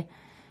she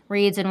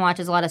reads and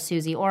watches a lot of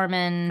Susie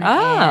Orman. Oh.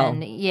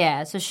 And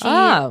yeah, so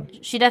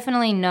she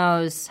definitely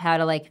knows how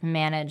to like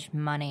manage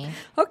money.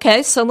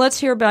 Okay, so let's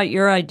hear about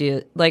your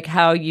idea, like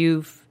how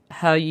you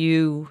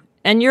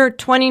and you're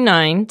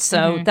 29,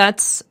 so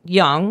that's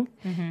young.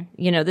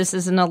 Mm-hmm. This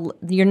isn't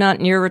you're not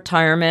near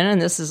retirement,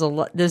 and this is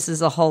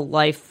a whole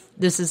life.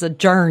 This is a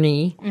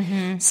journey.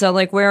 Mm-hmm. So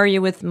like, where are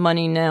you with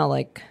money now?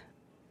 Like,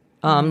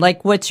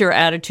 like what's your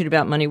attitude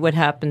about money? What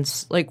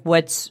happens? Like,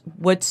 what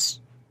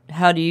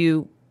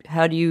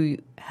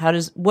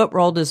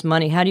role does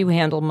money? How do you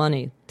handle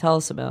money? Tell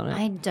us about it.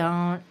 I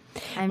don't.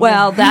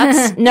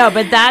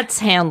 That's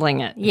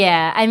handling it.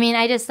 Yeah, I mean,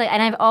 I just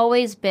and I've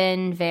always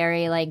been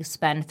very like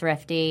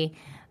spendthrifty.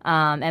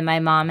 And my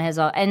mom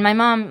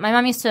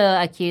used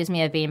to accuse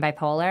me of being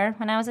bipolar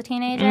when I was a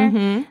teenager.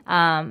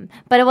 Mm-hmm.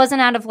 But it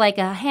wasn't out of like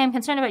hey, I'm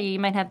concerned about you. You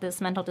might have this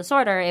mental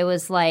disorder. It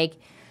was like,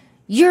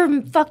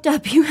 you're fucked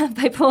up. You have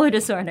bipolar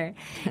disorder.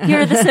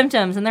 Here are the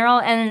symptoms, and they're all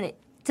and.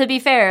 To be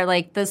fair,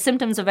 like the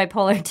symptoms of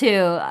bipolar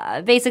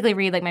 2 basically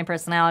read like my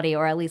personality,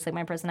 or at least like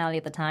my personality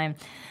at the time.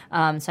 So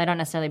I don't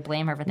necessarily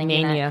blame her for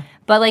thinking that.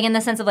 But like in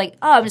the sense of like,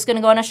 oh, I'm just going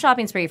to go on a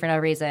shopping spree for no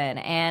reason,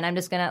 and I'm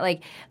just going to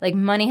like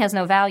money has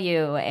no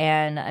value,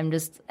 and I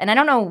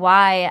don't know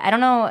why. I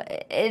don't know.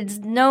 It's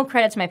no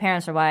credit to my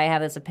parents for why I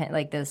have this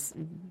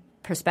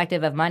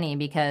perspective of money,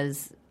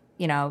 because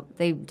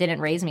they didn't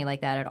raise me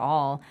like that at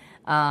all.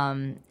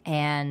 And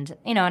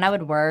I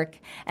would work,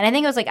 and I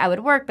think it was like I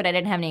would work, but I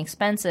didn't have any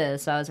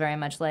expenses. So I was very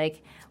much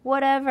like,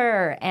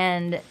 whatever.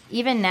 And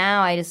even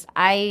now I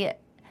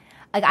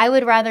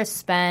would rather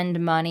spend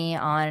money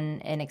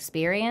on an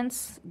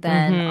experience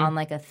than on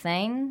like a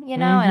thing,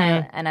 and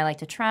I like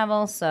to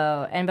travel.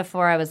 So, and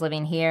before I was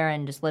living here,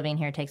 and just living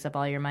here takes up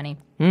all your money.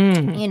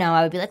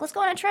 I would be like, let's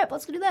go on a trip.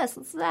 Let's do this.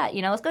 Let's do that.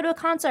 Let's go to a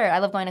concert. I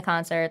love going to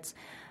concerts.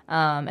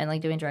 And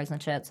like doing drugs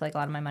and shit, so like a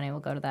lot of my money will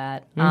go to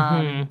that,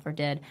 or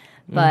did.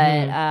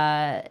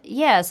 But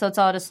so it's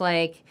all just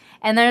like,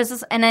 and there's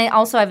this, and I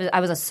was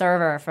a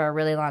server for a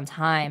really long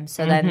time,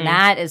 so then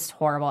that is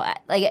horrible.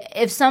 Like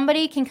if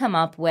somebody can come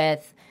up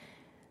with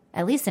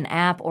at least an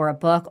app or a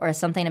book or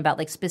something about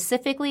like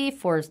specifically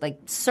for like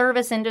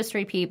service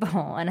industry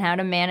people and how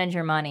to manage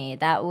your money,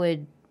 that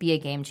would be a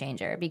game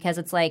changer, because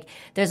it's like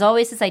there's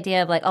always this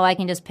idea of like, oh, I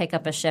can just pick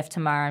up a shift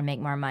tomorrow and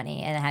make more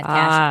money and have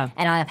cash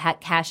and I'll have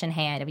cash in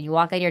hand. If you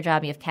walk out of your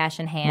job, you have cash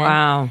in hand.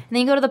 Wow. And then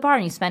you go to the bar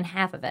and you spend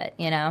half of it,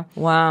 you know?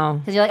 Wow.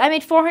 Because you're like, I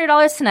made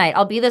 $400 tonight.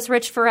 I'll be this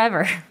rich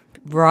forever.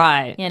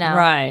 Right. You know?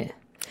 Right.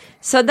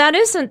 So that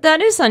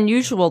is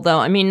unusual, though.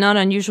 I mean, not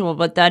unusual,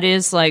 but that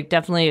is like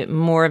definitely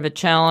more of a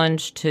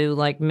challenge to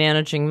like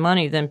managing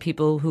money than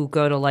people who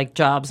go to like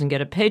jobs and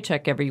get a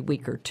paycheck every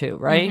week or two,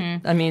 right?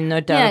 I mean,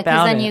 no doubt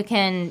about it. Yeah, because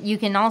then you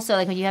can also,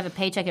 like when you have a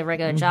paycheck at a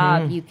regular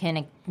job, you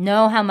can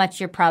know how much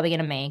you're probably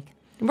going to make.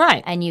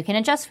 Right. And you can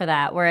adjust for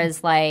that.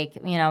 Whereas, like,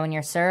 you know, when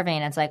you're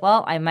serving, it's like,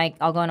 well,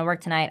 I'll go into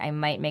work tonight. I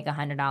might make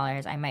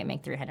 $100. I might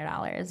make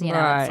 $300. You know,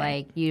 Right. it's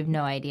like you have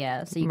no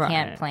idea. So you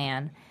can't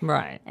plan.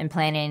 Right. And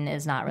planning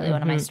is not really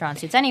one of my strong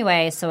suits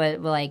anyway. So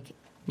it, like,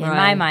 in my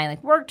Right. mind,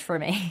 like, worked for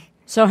me.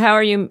 So how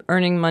are you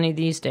earning money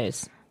these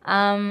days?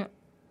 I'm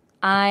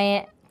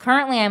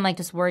like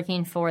just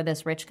working for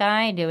this rich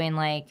guy doing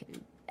like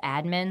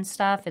admin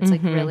stuff. It's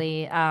like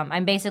really,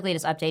 I'm basically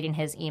just updating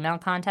his email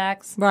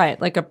contacts. Right,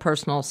 like a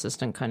personal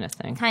assistant kind of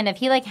thing. Kind of.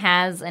 He like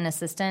has an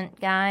assistant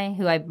guy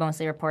who I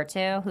mostly report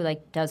to, who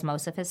like does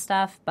most of his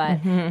stuff.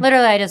 But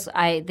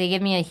literally, they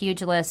give me a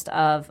huge list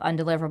of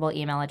undeliverable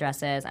email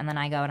addresses, and then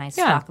I go and I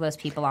stalk those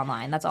people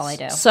online. That's all I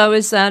do. So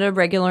is that a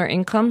regular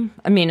income?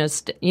 I mean,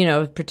 like do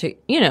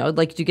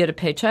you get a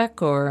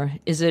paycheck, or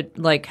is it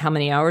like how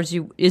many hours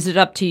is it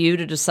up to you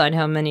to decide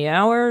how many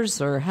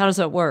hours, or how does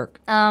that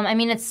work? I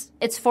mean,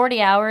 it's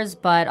 40 hours,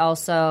 but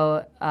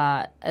also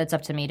it's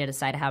up to me to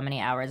decide how many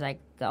hours I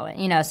go in.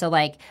 You know, so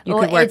like you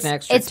could work an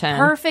extra 10. It's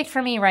perfect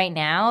for me right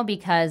now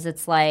because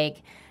it's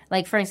like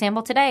for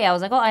example, today I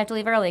was like, oh, I have to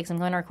leave early because I'm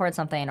going to record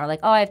something, or like,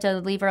 oh, I have to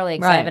leave early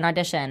because I have an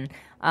audition.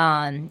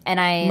 And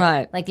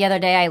I like the other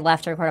day I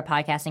left to record a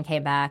podcast and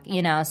came back.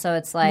 You know, so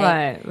it's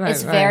like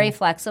it's very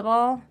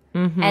flexible,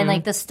 and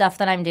like the stuff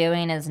that I'm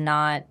doing is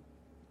not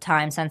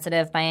time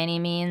sensitive by any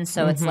means.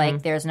 So it's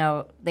like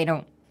they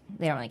don't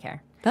really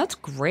care. That's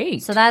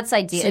great. So that's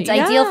ideal. It's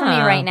ideal for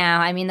me right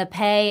now. I mean, the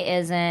pay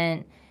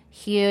isn't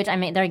huge. I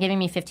mean, they're giving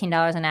me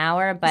 $15 an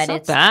hour, but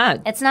it's not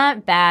bad. It's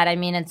not bad. I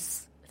mean,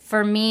 it's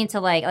for me to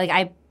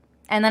I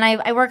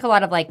work a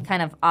lot of like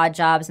kind of odd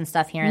jobs and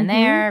stuff here and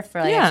there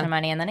for like extra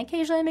money, and then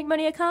occasionally I make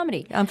money at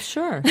comedy. I'm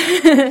sure.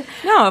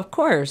 No, of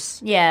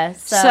course. Yeah.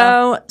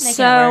 So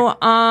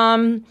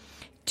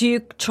do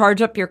you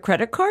charge up your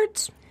credit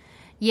cards?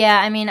 Yeah,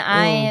 I mean,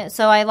 I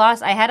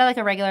had like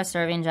a regular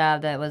serving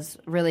job that was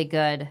really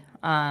good.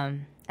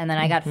 And then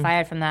I got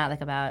fired from that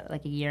like about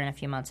like a year and a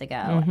few months ago.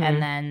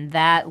 And then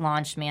that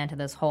launched me into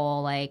this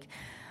whole like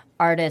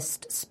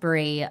artist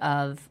spree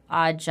of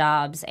odd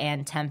jobs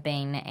and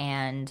temping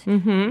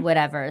and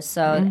whatever.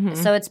 So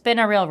it's been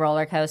a real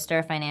roller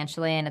coaster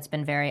financially, and it's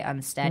been very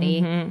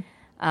unsteady.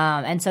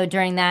 And so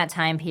during that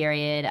time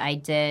period, I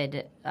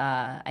did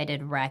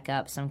rack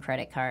up some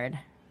credit card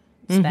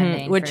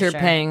spending, which you're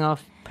paying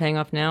off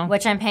now.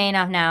 Which I'm paying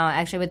off now,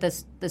 actually, with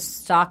this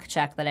stock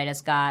check that I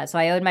just got. So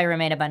I owed my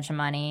roommate a bunch of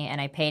money, and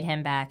I paid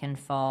him back in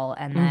full.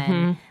 And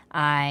then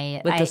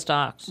with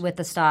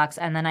the stocks,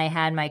 and then I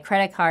had my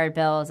credit card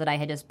bills that I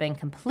had just been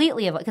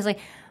completely because like.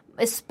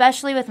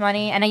 Especially with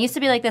money, and I used to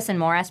be like this in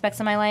more aspects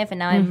of my life, and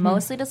now I'm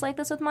mostly just like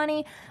this with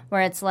money,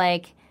 where it's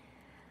like,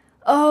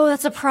 oh,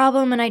 that's a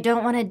problem, and I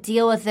don't want to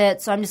deal with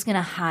it, so I'm just going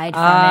to hide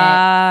from it.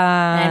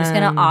 And I'm just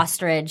going to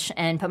ostrich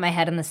and put my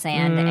head in the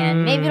sand,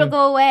 and maybe it'll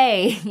go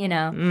away, you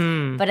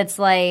know? But it's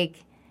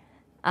like,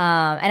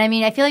 and I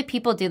mean, I feel like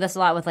people do this a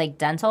lot with like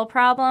dental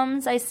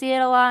problems. I see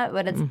it a lot,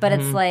 but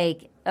it's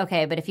like,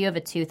 okay, but if you have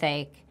a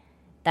toothache,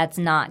 that's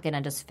not going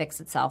to just fix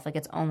itself. Like,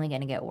 it's only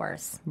going to get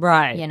worse.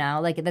 Right. You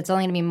know, like, that's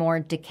only going to be more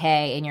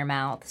decay in your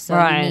mouth. So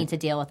you need to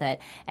deal with it.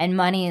 And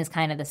money is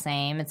kind of the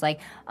same. It's like,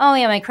 oh,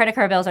 yeah, my credit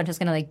card bills aren't just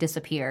going to, like,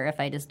 disappear if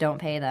I just don't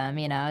pay them.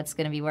 You know, it's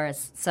going to be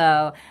worse.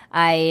 So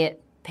I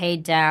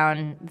paid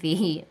down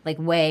the, like,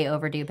 way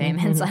overdue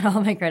payments on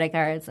all my credit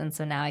cards. And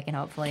so now I can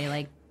hopefully,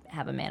 like,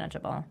 have a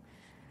manageable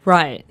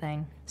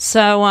thing.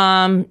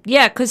 So,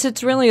 yeah, because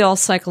it's really all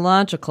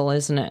psychological,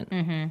 isn't it?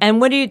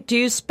 And what do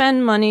you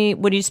spend money?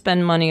 What do you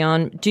spend money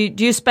on? Do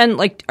you spend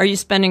are you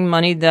spending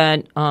money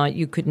that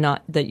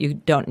you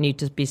don't need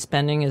to be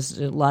spending? Is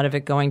a lot of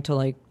it going to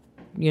like,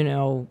 you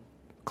know,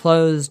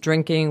 clothes,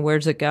 drinking?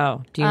 Where's it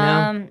go? Do you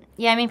know?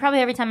 Yeah, I mean, probably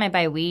every time I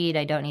buy weed,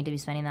 I don't need to be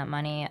spending that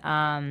money.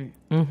 And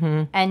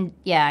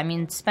yeah, I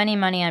mean, spending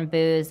money on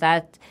booze,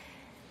 that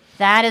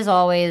is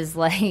always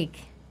like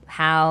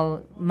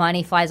how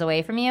money flies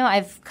away from you.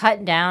 I've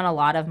cut down a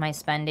lot of my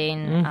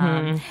spending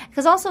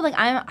because also like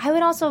I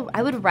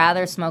would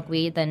rather smoke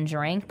weed than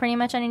drink pretty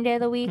much any day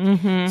of the week.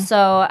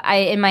 So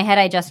in my head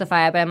I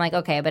justify it, but I'm like,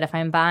 okay, but if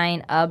I'm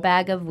buying a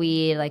bag of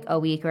weed like a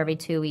week or every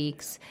 2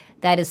 weeks,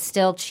 that is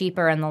still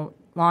cheaper in the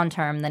long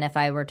term than if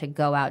I were to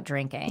go out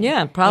drinking.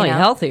 Yeah, probably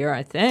healthier,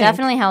 I think.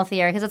 Definitely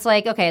healthier, because it's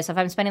like, okay, so if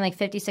I'm spending like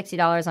 $50,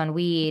 $60 on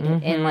weed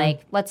in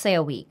like, let's say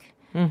a week,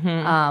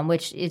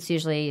 which it's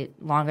usually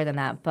longer than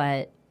that,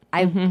 but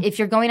if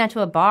you're going out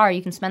to a bar,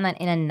 you can spend that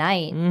in a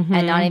night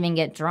and not even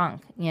get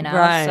drunk, you know?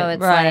 Right, So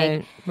it's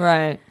right,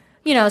 right.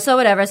 you know, so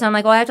whatever. So I'm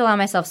like, well, I have to allow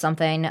myself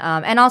something.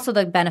 And also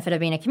the benefit of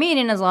being a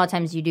comedian is a lot of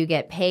times you do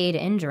get paid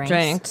in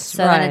drinks.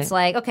 So then it's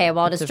like, okay,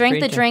 well, I'll just drink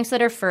the drinks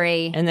that are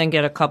free. And then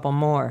get a couple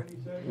more.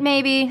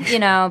 Maybe, you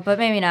know, but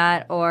maybe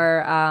not.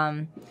 Or,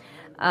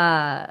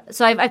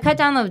 so I've cut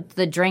down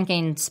the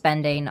drinking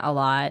spending a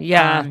lot.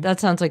 Yeah, that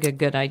sounds like a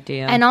good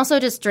idea. And also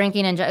just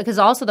drinking, because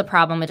also the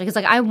problem with it, because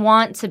like I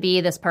want to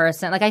be this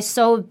person, like I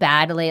so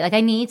badly, like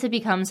I need to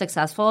become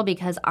successful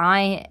because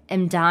I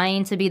am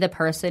dying to be the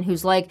person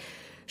who's like,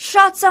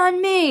 shots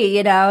on me,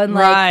 you know, and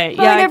like,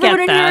 yeah,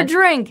 everyone in here a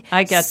drink.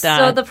 I get that.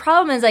 So the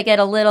problem is I get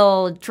a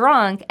little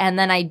drunk and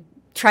then I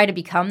try to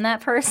become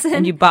that person.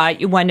 And you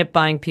wind up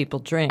buying people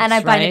drinks, and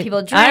I buy people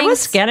drinks. I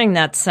was getting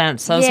that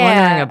sense. I was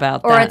wondering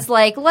about that. Or it's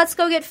like, let's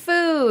go get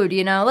food,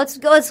 you know, let's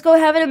go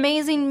have an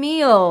amazing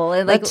meal.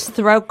 And like, let's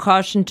throw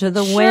caution to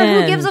the sure,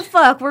 wind. Who gives a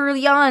fuck? We're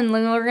young,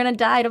 we're gonna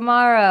die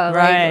tomorrow.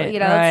 Right, like, you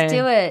know, let's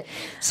do it.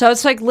 So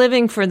it's like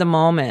living for the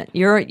moment.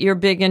 You're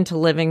big into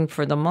living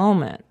for the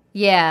moment.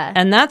 Yeah.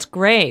 And that's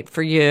great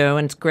for you,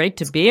 and it's great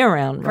to be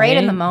around, great right?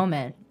 in the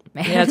moment.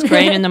 Yeah, it's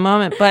great in the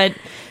moment.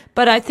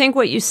 But I think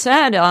what you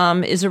said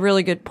is a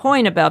really good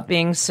point about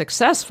being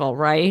successful,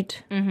 right?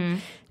 Mm-hmm.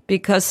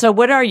 Because, so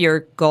what are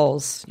your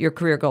goals? Your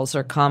career goals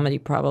are comedy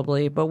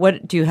probably, but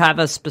what, do you have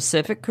a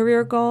specific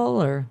career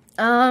goal or?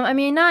 I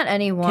mean, not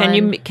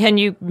anyone. Can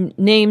you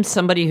name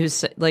somebody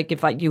who's like,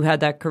 if you had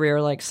that career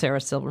like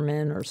Sarah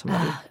Silverman or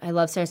somebody? I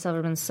love Sarah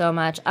Silverman so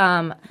much.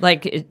 That's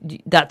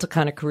the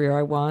kind of career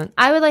I want.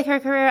 I would like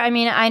her career. I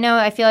mean,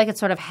 I feel like it's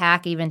sort of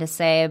hack even to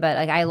say, but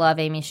like I love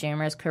Amy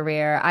Schumer's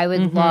career. I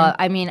would love.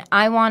 I mean,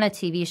 I want a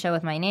TV show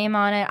with my name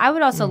on it. I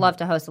would also love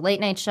to host a late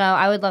night show.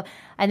 I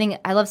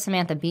love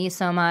Samantha Bee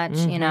so much.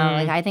 You know,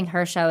 like I think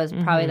her show is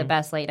probably the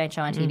best late night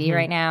show on TV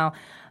right now.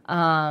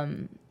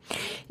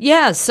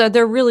 Yeah, so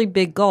they're really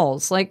big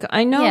goals. Like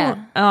I know.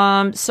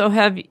 Yeah. So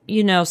have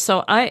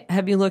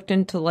you looked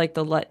into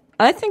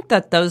I think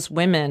that those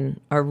women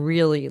are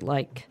really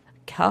like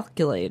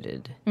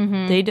calculated.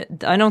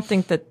 I don't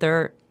think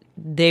that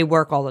they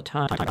work all the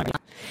time.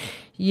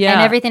 Yeah,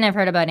 and everything I've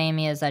heard about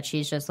Amy is that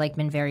she's just like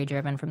been very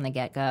driven from the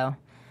get go.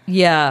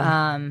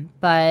 Yeah.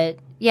 But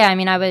yeah, I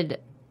mean, I would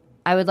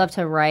love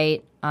to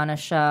write on a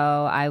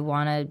show. I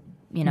want to,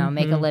 you know,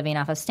 make a living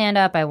off of stand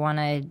up. I want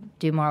to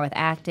do more with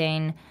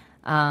acting.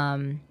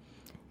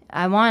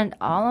 I want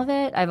all of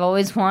it. I've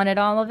always wanted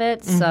all of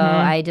it, so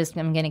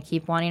I'm going to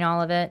keep wanting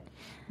all of it.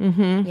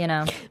 You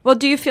know. Well,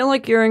 do you feel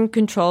like you're in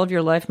control of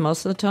your life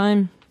most of the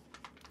time?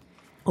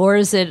 Or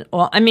is it,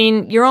 well, I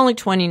mean, you're only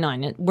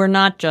 29. We're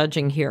not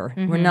judging here.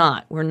 We're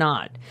not.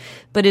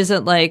 But is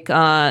there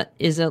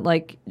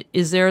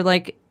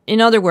like,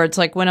 in other words,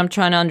 like what I'm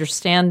trying to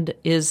understand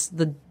is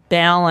the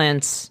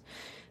balance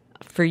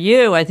for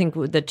you. I think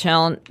the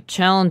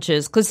challenge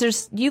is,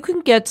 because you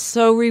can get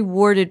so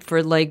rewarded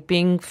for like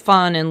being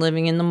fun and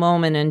living in the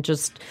moment and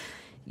just,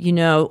 you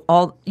know,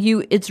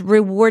 it's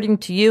rewarding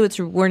to you. It's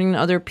rewarding to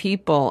other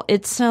people.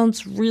 It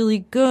sounds really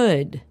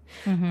good.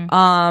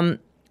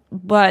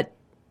 But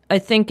I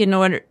think in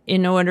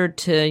order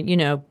to, you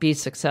know, be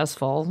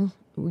successful,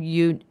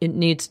 you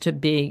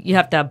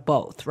have to have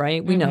both,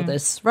 right? We know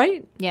this,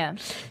 right? Yeah.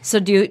 So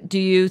do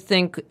you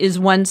think, is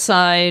one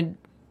side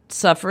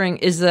suffering,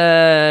 is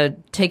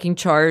taking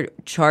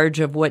charge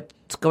of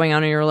what's going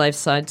on in your life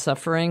side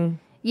suffering?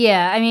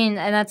 Yeah, I mean,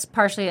 and that's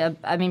partially,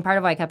 part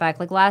of why I cut back.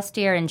 Like last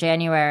year in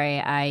January,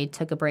 I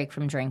took a break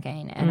from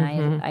drinking, and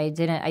I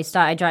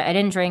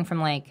didn't drink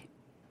from like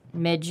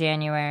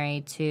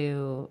mid-January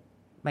to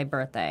my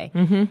birthday.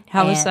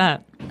 How was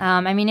that?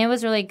 I mean, it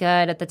was really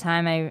good at the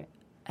time.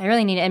 I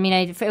really needed. I mean,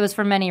 it was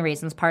for many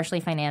reasons,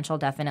 partially financial,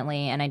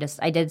 definitely, and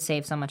I did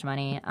save so much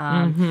money.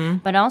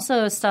 But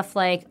also stuff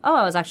like,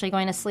 I was actually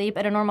going to sleep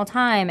at a normal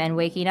time and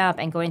waking up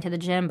and going to the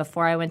gym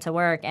before I went to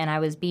work, and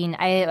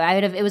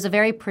it was a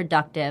very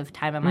productive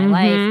time of my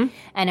life,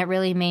 and it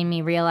really made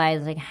me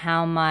realize like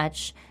how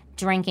much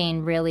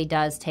drinking really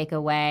does take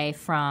away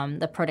from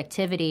the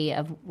productivity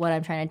of what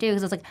I'm trying to do,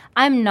 because it's like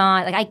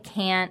I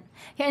can't.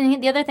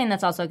 And the other thing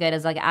that's also good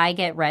is like I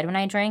get red when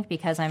I drink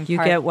because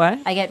get what?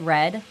 I get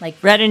red, like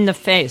red in the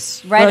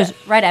face, red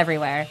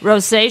everywhere.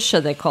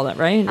 Rosacea, they call it,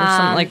 right, or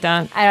something like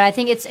that. I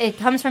think it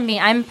comes from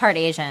I'm part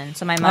Asian,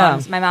 so my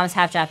mom's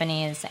half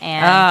Japanese,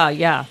 and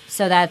yeah.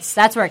 So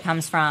that's where it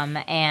comes from,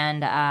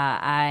 and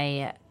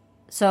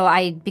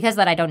because of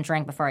that I don't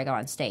drink before I go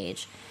on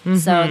stage.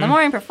 So the more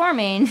I'm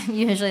performing,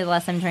 usually the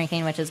less I'm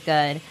drinking, which is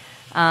good.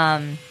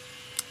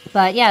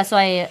 But yeah, so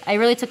I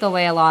really took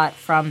away a lot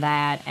from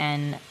that,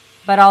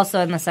 but also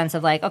in the sense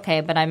of like,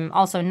 okay, but I'm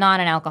also not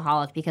an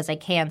alcoholic because I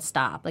can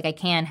stop. Like I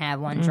can have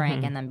one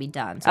drink and then be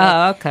done. So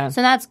okay.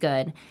 So that's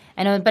good.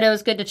 But it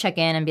was good to check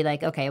in and be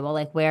like, okay, well,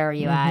 like where are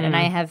you at? And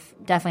I have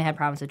definitely had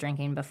problems with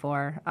drinking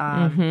before,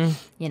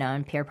 you know,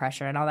 and peer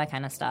pressure and all that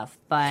kind of stuff.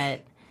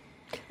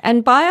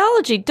 And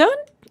biology,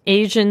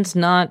 Asians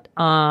not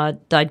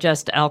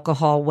digest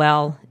alcohol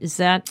well. Is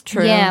that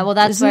true? Yeah, well,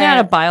 isn't that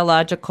a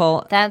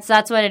biological? That's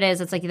what it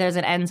is. It's like there's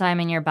an enzyme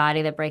in your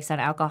body that breaks down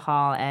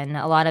alcohol, and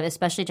a lot of,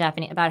 especially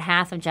Japanese, about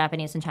half of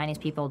Japanese and Chinese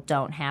people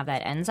don't have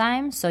that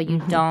enzyme, so you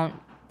don't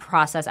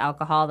process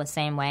alcohol the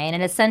same way, and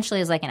it essentially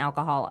is like an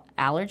alcohol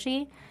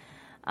allergy.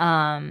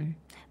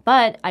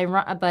 But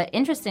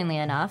interestingly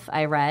enough,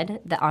 I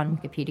read that on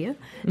Wikipedia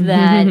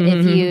that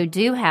if you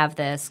do have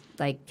this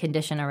like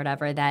condition or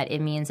whatever, that it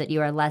means that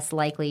you are less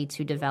likely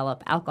to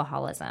develop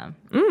alcoholism.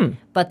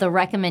 But the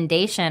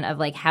recommendation of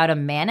like how to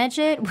manage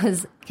it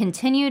was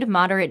continued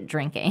moderate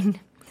drinking.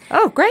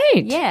 Oh,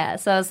 great! Yeah,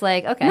 so I was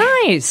like, okay,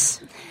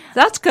 nice.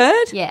 That's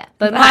good. Yeah,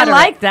 but I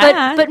like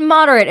that. But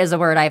moderate is a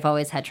word I've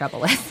always had trouble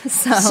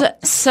with.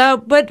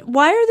 But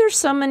why are there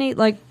so many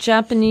like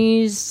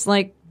Japanese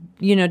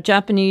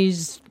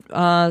Japanese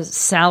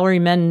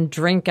salarymen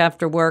drink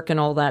after work and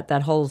all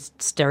that whole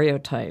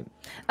stereotype?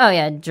 Oh,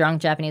 yeah,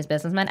 drunk Japanese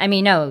businessmen. I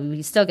mean, no,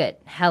 you still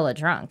get hella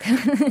drunk.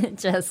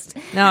 Just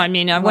no, I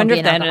mean, I wonder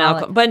if that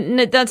alcohol,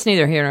 but that's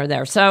neither here nor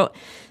there.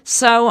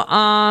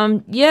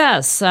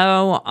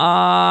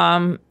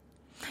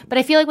 But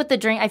I feel like with the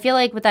drink, I feel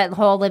like with that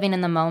whole living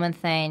in the moment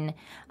thing,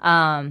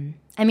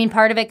 I mean,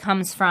 part of it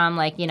comes from,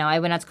 like, you know, I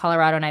went out to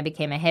Colorado and I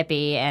became a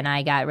hippie and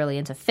I got really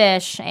into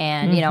fish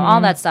and, you know,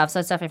 all that stuff. So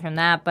it's definitely from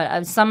that.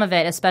 But some of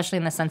it, especially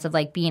in the sense of,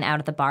 like, being out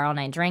at the bar all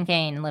night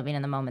drinking and living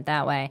in the moment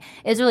that way,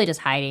 is really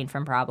just hiding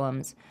from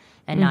problems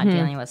and not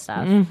dealing with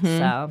stuff.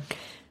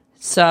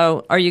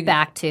 So are you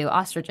back to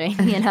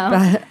ostriching, you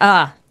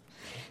know?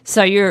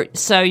 So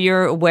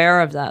you're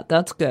aware of that.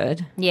 That's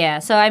good. Yeah.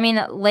 So, I mean,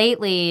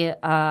 lately, in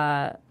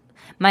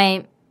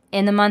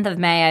the month of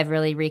May, I've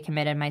really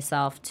recommitted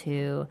myself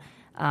to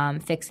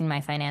fixing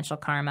my financial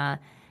karma.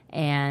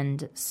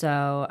 And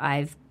so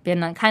I've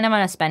been kind of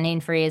on a spending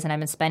freeze, and I've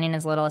been spending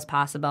as little as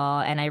possible.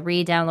 And I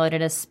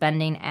re-downloaded a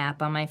spending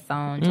app on my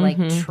phone to, like,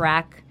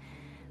 track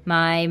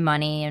my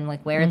money and,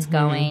 like, where it's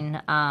going.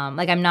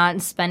 Like, I'm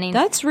not spending.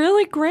 That's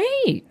really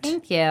great.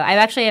 Thank you.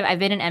 I've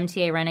been an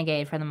MTA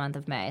renegade for the month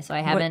of May, so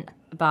I haven't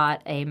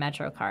bought a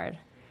Metro card.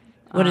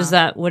 What does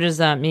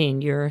that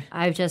mean?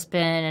 I've just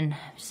been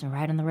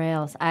right on the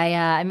rails.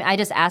 I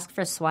just ask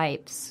for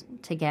swipes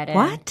to get in.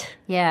 What?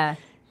 Yeah.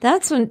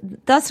 That's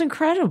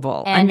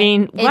incredible. And I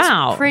mean,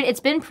 wow. It's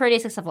been pretty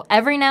successful.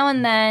 Every now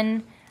and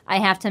then I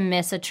have to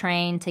miss a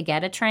train to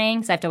get a train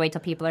because I have to wait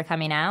till people are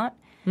coming out.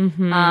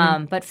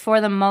 But for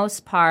the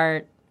most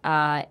part,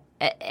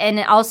 and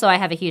also I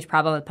have a huge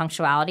problem with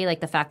punctuality. Like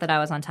the fact that I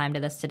was on time to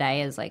this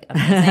today is like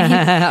amazing.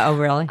 Oh,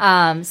 really?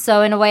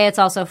 So in a way, it's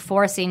also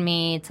forcing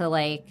me to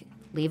like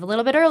leave a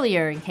little bit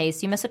earlier in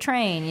case you miss a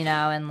train, you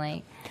know, and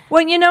like.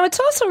 Well, you know, it's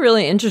also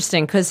really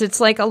interesting because it's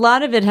like a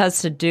lot of it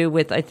has to do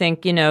with, I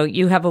think, you know,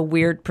 you have a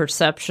weird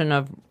perception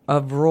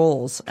of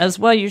rules as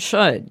well. You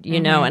should, you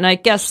know, and I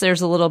guess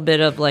there's a little bit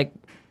of like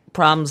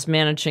problems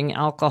managing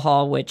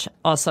alcohol, which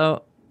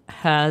also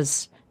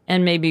has,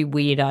 and maybe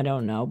weed, I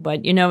don't know,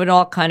 but you know, it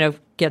all kind of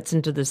gets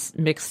into this,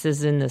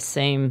 mixes in the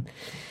same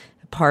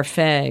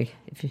parfait,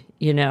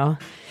 you know.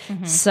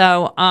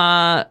 So,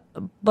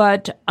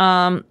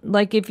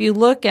 like if you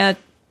look at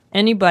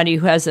anybody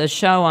who has a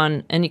show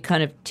on any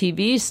kind of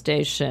TV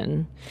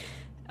station,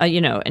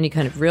 you know, any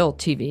kind of real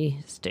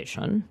TV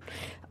station,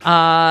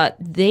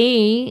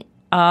 they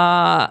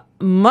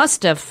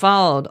must have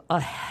followed a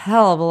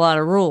hell of a lot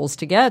of rules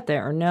to get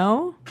there,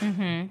 no?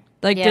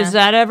 Like, does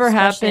that ever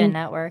Especially happen? in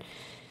network.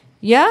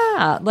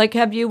 Yeah. Like,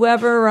 have you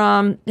ever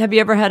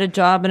had a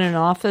job in an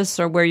office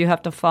or where you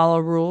have to follow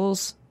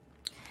rules?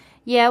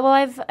 Yeah, well,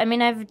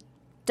 I've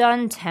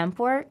done temp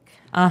work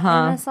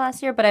in this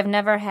last year, but I've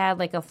never had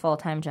like a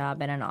full-time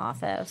job in an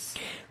office.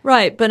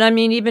 Right, but I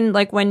mean, even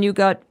like when you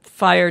got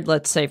fired,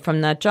 let's say,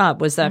 from that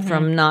job, was that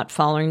from not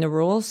following the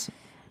rules?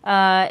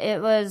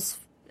 It was,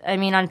 I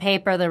mean, on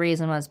paper, the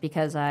reason was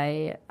because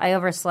I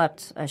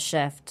overslept a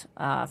shift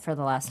for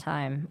the last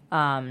time.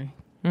 On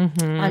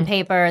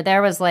paper,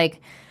 there was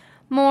like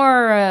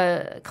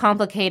more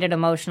complicated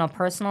emotional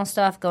personal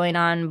stuff going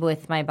on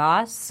with my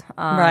boss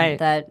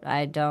that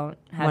I don't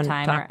have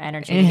time or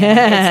energy.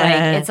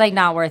 It's like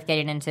not worth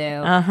getting into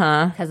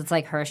because it's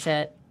like her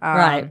shit.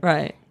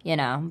 Right. You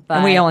know, but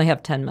and we only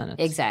have 10 minutes.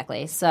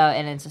 Exactly. So,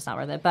 and it's just not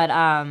worth it. But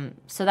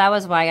so that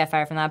was why I got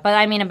fired from that. But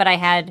I mean, I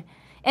had,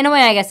 in a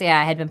way, I guess, I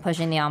had been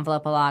pushing the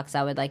envelope a lot because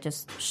I would like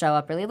just show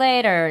up really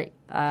late or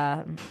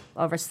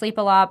oversleep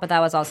a lot. But that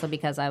was also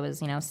because I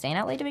was, you know, staying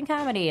out late doing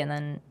comedy, and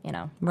then, you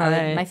know,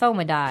 my phone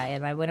would die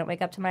and I wouldn't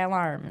wake up to my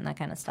alarm and that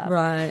kind of stuff.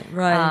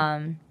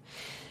 Right.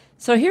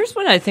 So here's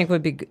what I think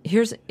would be.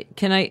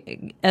 Can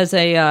I, as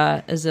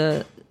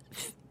a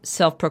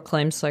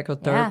self-proclaimed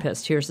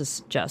psychotherapist, here's a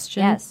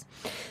suggestion. Yes.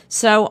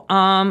 So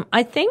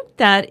I think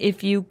that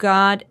if you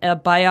got a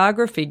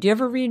biography, do you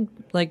ever read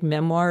like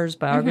memoirs,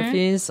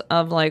 biographies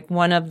of like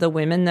one of the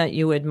women that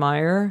you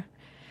admire?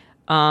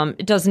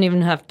 It doesn't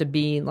even have to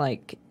be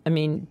like, I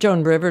mean,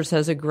 Joan Rivers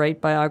has a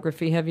great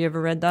biography. Have you ever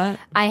read that?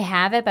 I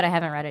have it, but I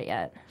haven't read it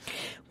yet.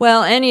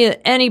 Well,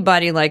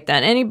 anybody like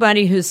that,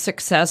 anybody who's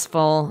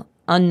successful,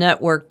 on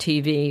network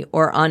TV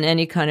or on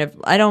any kind of,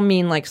 I don't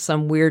mean like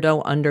some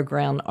weirdo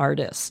underground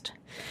artist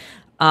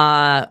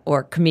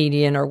or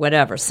comedian or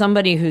whatever,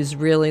 somebody who's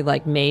really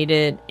like made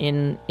it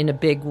in a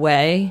big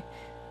way,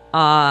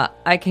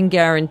 I can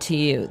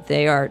guarantee you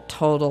they are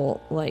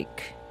total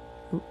like,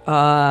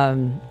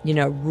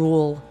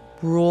 rule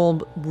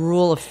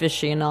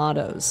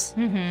aficionados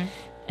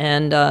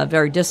and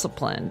very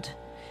disciplined.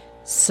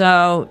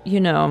 So,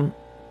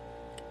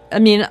 I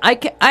mean,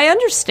 I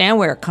understand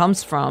where it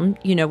comes from,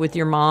 with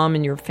your mom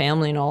and your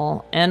family and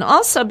all. And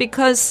also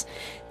because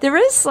there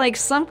is like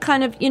some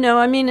kind of,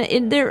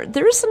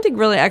 there is something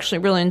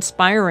really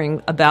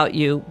inspiring about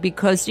you,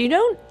 because you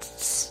don't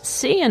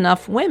see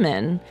enough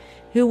women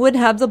who would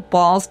have the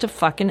balls to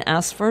fucking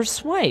ask for a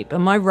swipe.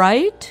 Am I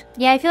right?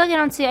 Yeah, I feel like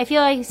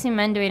I see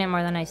men doing it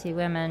more than I see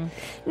women.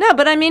 No,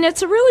 but I mean,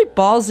 it's a really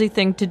ballsy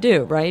thing to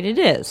do, right? It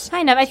is.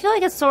 Kind of. I feel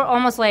like it's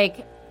almost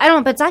like, I don't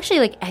know, but it's actually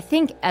like, I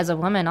think as a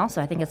woman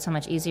also, I think it's so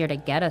much easier to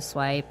get a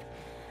swipe.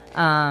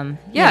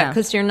 Yeah,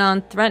 because you're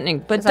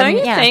non-threatening. But don't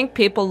you think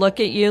people look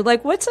at you,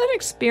 like, what's that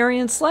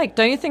experience like?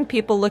 Don't you think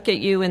people look at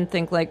you and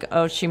think like,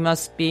 oh, she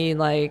must be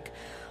like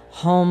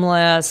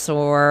homeless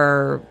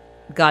or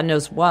God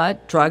knows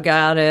what, drug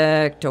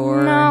addict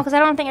or... No, because I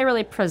don't think I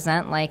really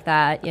present like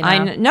that,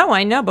 I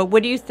know, but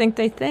what do you think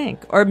they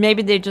think? Or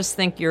maybe they just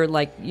think you're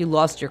like, you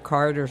lost your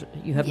card or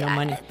you have no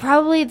money.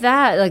 Probably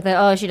that.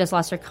 Like, she just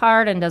lost her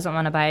card and doesn't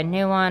want to buy a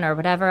new one or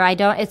whatever. I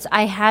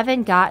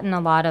haven't gotten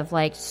a lot of,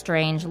 like,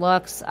 strange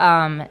looks.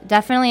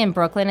 Definitely in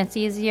Brooklyn it's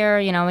easier.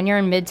 When you're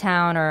in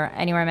Midtown or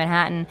anywhere in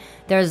Manhattan,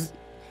 there's...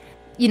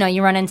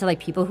 you run into, like,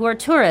 people who are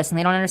tourists and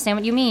they don't understand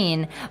what you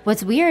mean.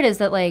 What's weird is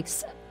that, like...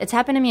 It's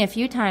happened to me a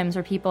few times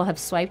where people have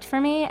swiped for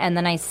me, and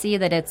then I see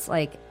that it's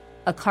like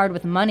a card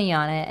with money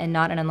on it and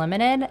not an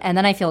unlimited, and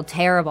then I feel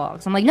terrible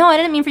because I'm like, no, I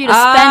didn't mean for you to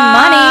spend money.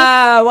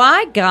 Oh,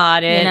 I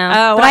got it.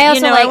 But I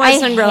also I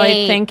wasn't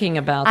really thinking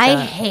about that. I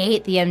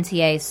hate the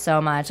MTA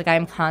so much. Like,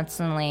 I'm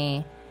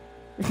constantly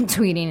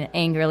tweeting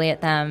angrily at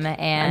them,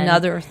 and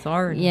another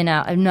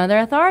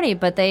authority,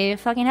 but they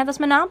fucking have this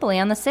monopoly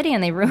on the city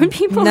and they ruin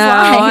people's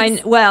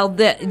lives.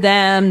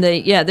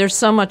 There's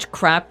so much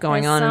crap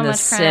going on in this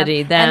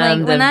city.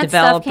 When that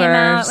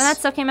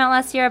stuff came out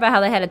last year about how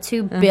they had a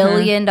 $2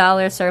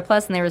 billion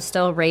surplus and they were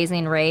still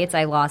raising rates,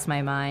 I lost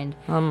my mind.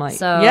 Oh my!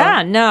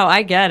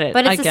 I get it.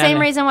 But it's the same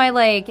reason why,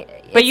 like.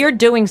 But you're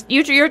taking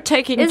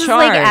this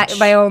charge. This is like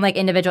my own like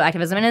individual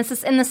activism, and it's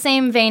just in the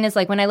same vein as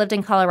like when I lived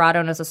in Colorado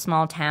and it was a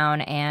small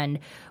town, and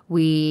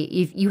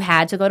you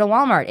had to go to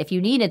Walmart if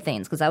you needed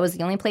things because that was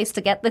the only place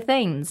to get the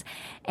things.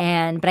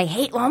 But I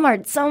hate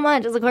Walmart so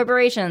much as a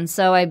corporation,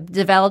 so I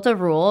developed a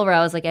rule where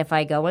I was like, if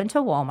I go into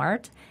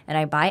Walmart and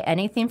I buy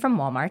anything from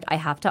Walmart, I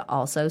have to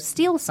also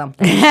steal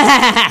something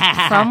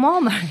from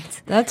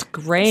Walmart. That's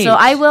great. So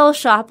I will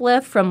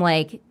shoplift from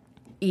like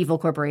evil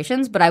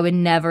corporations, but I would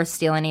never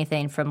steal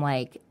anything from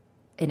like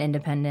an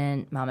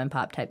independent mom and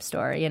pop type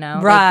store,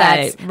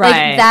 Right,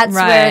 that's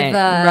where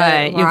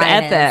the you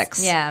have ethics.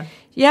 Is. Yeah.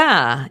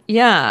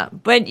 Yeah.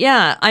 But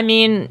yeah, I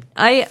mean,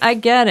 I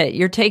get it.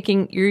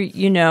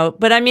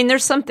 But I mean,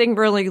 there's something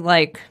really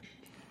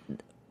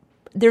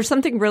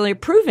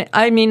approving.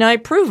 I mean, I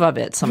approve of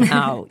it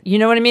somehow. You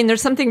know what I mean?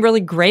 There's something really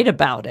great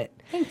about it.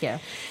 Thank you.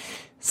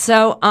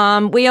 So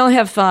we only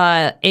have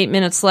 8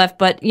 minutes left,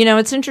 but,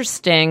 it's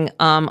interesting.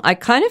 I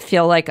kind of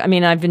feel like,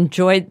 I've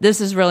enjoyed,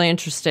 this is really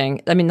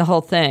interesting. the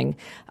whole thing.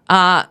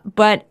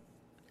 But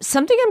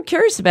something I'm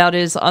curious about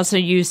is also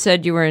you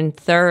said you were in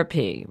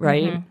therapy,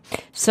 right? Mm-hmm.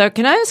 So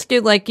can I ask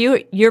you, like,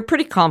 you're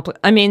pretty complex.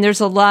 There's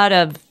a lot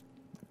of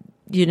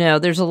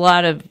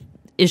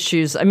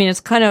issues.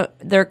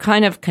 They're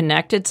kind of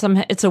connected.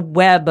 It's a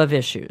web of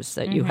issues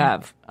that you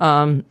have.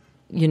 I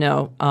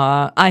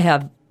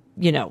have,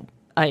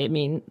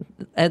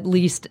 at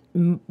least,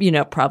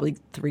 probably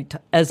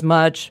as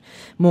much,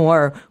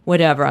 more,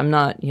 whatever. I'm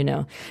not,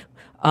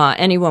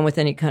 anyone with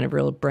any kind of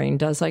real brain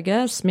does, I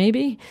guess,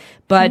 maybe.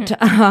 But,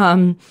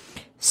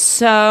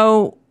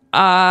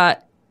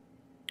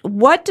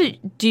 what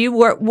do you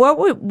work,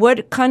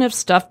 what kind of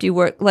stuff do you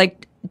work,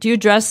 like, do you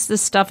address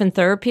this stuff in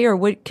therapy, or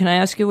can I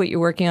ask you what you're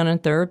working on in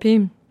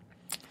therapy?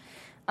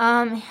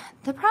 The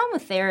problem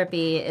with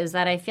therapy is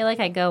that I feel like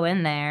I go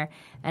in there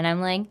and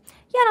I'm like,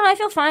 I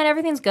feel fine.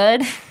 Everything's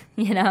good,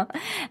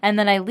 And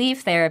then I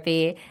leave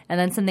therapy, and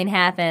then something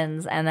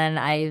happens, and then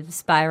I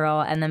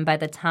spiral, and then by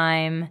the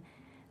time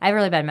I have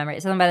really bad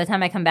memory. So then by the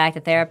time I come back to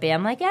therapy,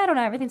 I'm like, I don't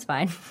know, everything's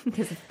fine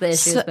because the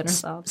issue's been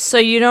resolved. So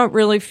you don't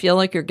really feel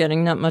like you're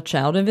getting that much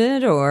out of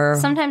it, or?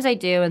 Sometimes I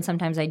do, and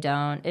sometimes I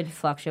don't. It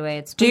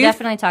fluctuates. We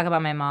definitely talk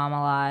about my mom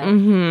a lot,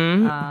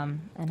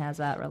 and as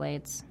that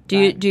relates. Do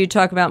you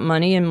talk about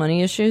money and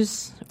money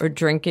issues, or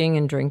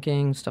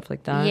drinking, stuff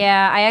like that?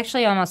 Yeah, I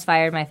actually almost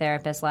fired my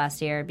therapist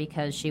last year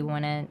because she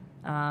wouldn't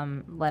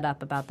let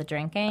up about the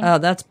drinking. Oh,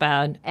 that's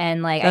bad.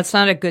 And like that's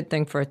not a good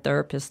thing for a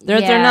therapist.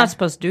 They're not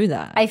supposed to do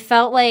that. I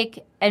felt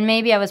like, and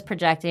maybe I was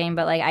projecting,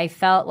 but like I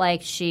felt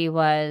like she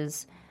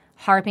was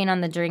harping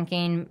on the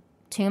drinking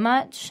too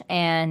much,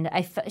 and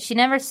she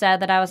never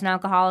said that I was an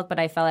alcoholic, but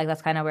I felt like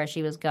that's kind of where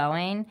she was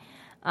going.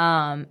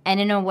 And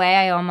in a way,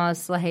 I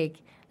almost like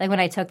when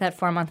I took that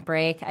 4-month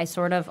break, I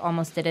sort of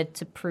almost did it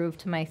to prove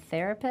to my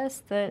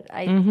therapist that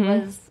I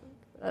was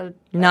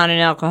not an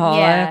alcoholic.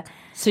 Yeah.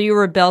 So you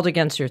rebelled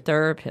against your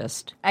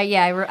therapist.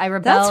 I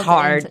rebelled. That's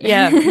hard.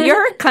 Yeah,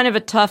 you're kind of a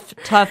tough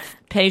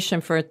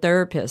patient for a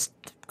therapist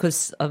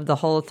because of the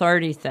whole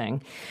authority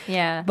thing.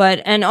 Yeah.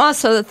 And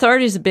also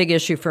authority is a big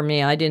issue for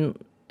me. I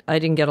didn't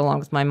get along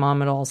with my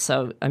mom at all.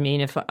 So I mean,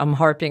 if I'm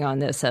harping on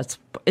this,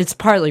 it's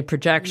partly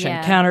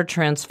projection,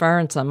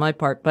 countertransference on my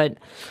part. But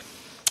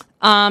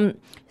do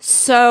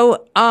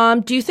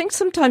you think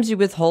sometimes you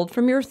withhold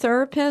from your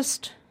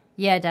therapist?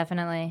 Yeah,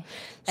 definitely.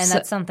 And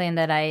that's something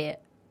that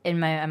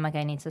I'm like,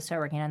 I need to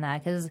start working on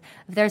that, because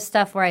if there's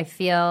stuff where I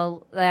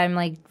feel that I'm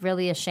like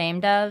really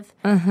ashamed of,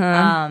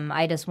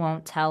 I just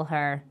won't tell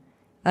her.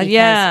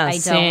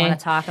 Because I don't want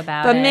to talk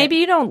about it. But maybe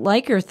you don't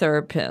like your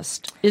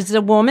therapist. Is it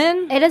a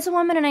woman? It is a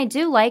woman, and I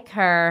do like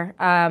her.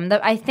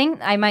 I think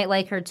I might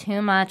like her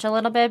too much a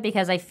little bit,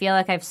 because I feel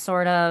like I've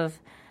sort of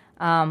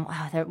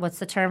what's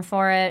the term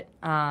for it?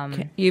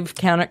 You've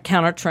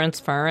counter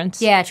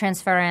transference. Yeah,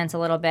 transference a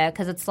little bit,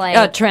 because it's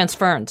like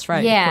transference,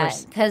 right? Yeah,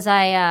 because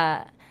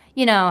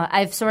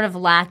I've sort of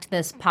lacked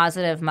this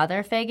positive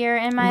mother figure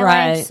in my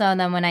life. So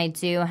then when I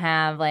do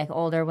have like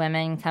older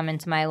women come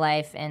into my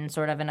life in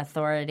sort of an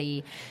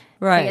authority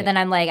figure, then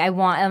I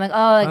want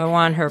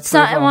her approval.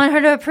 I want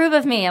her to approve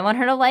of me. I want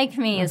her to like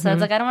me. So it's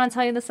like, I don't want to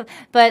tell you this stuff.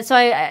 But so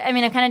I'm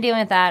kind of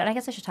dealing with that. And I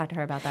guess I should talk to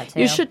her about that too.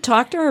 You should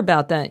talk to her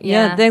about that.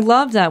 Yeah, they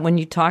love that when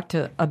you talk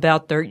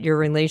about your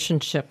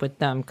relationship with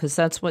them, because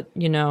that's what,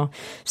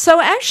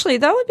 So actually,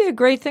 that would be a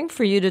great thing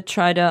for you to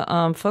try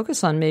to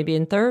focus on maybe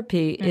in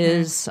therapy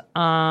is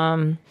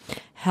how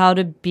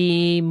to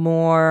be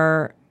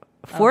more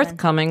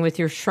forthcoming with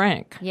your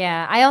shrink.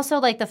 Yeah. I also,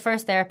 like, the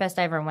first therapist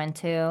I ever went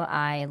to,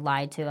 I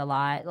lied to a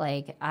lot.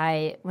 Like,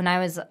 when I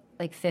was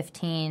like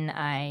 15,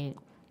 I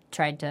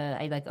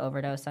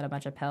overdosed on a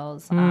bunch of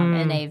pills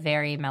in a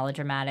very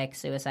melodramatic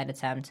suicide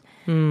attempt.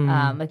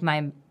 Like,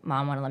 my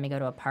mom wanted to let me go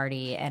to a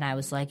party, and I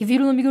was like, if you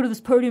don't let me go to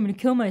this party, I'm going to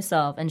kill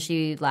myself. And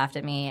she laughed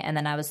at me, and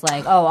then I was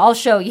like, oh, I'll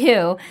show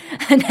you.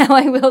 And now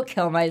I will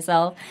kill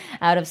myself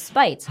out of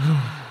spite.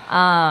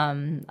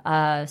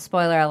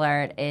 Spoiler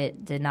alert,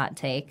 it did not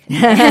take.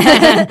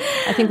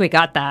 I think we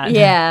got that.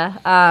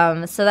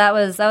 Yeah. So that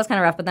was kind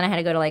of rough, but then I had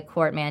to go to like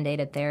court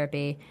mandated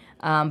therapy.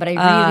 But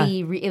I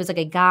it was like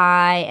a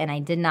guy, and I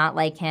did not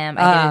like him.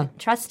 I didn't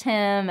trust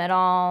him at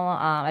all.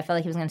 I felt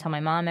like he was going to tell my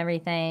mom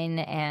everything,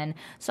 and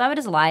so I would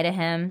just lie to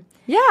him.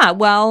 Yeah,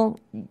 well,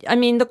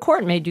 the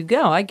court made you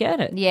go. I get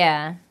it.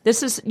 Yeah.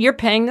 You're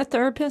paying the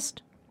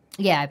therapist?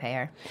 Yeah, I pay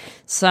her.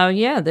 So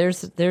yeah,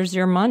 there's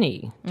your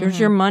money. There's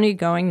your money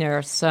going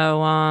there.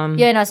 So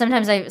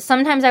sometimes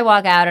I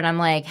walk out and I'm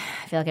like,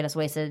 I feel like I just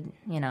wasted,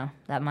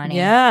 that money.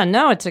 Yeah,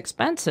 no, it's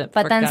expensive.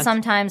 But then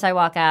sometimes I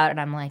walk out and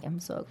I'm like,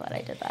 I'm so glad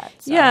I did that.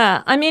 So.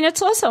 Yeah,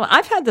 it's also,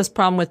 I've had this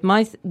problem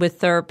with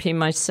therapy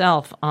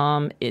myself.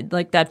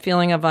 Like that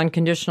feeling of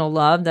unconditional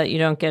love that you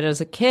don't get as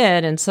a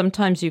kid, and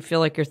sometimes you feel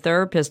like your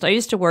therapist. I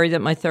used to worry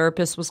that my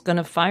therapist was going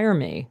to fire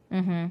me.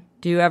 Mm-hmm.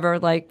 Do you ever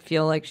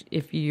feel like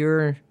if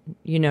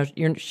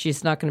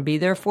she's not going to be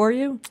there for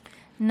you?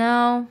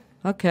 No.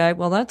 Okay,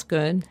 well that's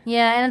good.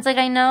 Yeah, and it's like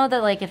I know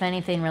that if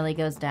anything really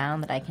goes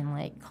down, that I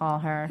can call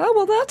her. Oh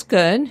well, that's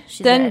good.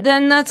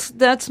 Then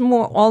that's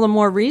more all the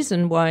more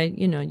reason why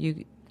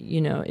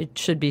it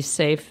should be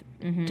safe.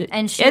 Mm-hmm.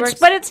 And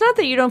but it's not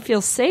that you don't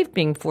feel safe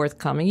being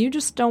forthcoming. You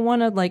just don't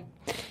want to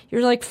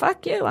You're like,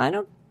 fuck you.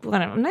 I'm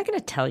not going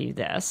to tell you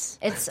this.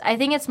 I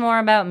think it's more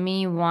about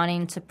me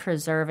wanting to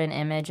preserve an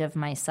image of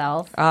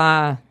myself.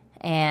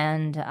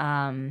 And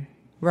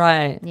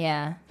right.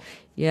 Yeah.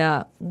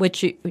 Yeah,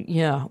 which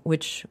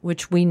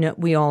we know,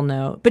 we all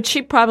know. But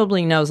she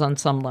probably knows on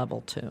some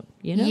level too,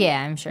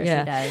 Yeah, I'm sure she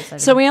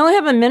does. So we only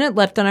have a minute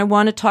left, and I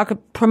want to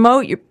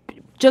promote your.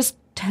 Just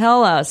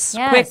tell us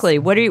quickly.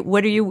 What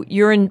are you?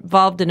 You're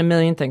involved in a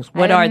million things.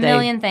 What are they? A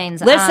million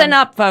things. Listen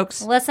up,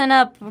 folks. Listen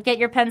up. Get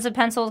your pens and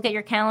pencils. Get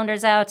your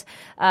calendars out.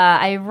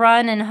 I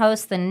run and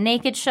host the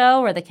Naked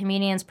Show, where the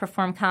comedians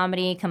perform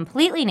comedy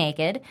completely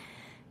naked.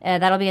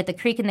 That'll be at the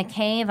Creek in the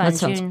Cave on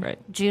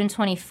June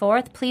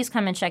 24th. Please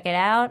come and check it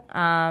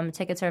out.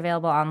 Tickets are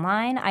available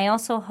online. I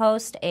also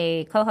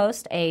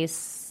co-host a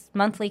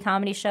monthly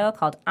comedy show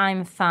called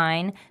I'm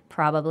Fine,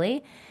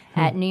 Probably,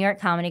 at New York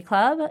Comedy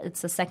Club.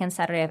 It's the second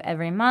Saturday of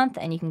every month,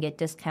 and you can get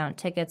discount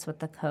tickets with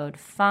the code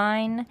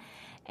FINE.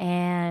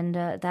 And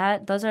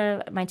those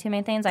are my two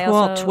main things. I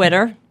also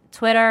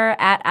Twitter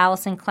at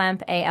Alison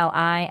Klemp,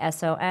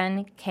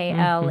 ALISON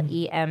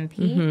KLEMP.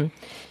 Mm-hmm.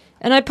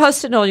 And I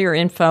posted all your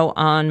info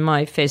on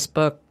my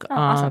Facebook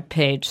awesome.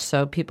 Page,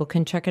 so people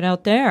can check it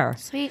out there.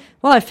 Sweet.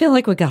 Well, I feel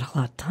like we got a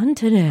lot done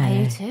today.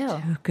 I do too.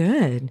 Oh,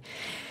 good.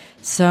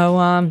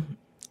 So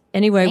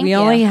anyway, we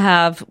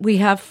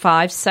have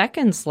 5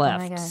 seconds left.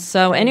 Oh my God.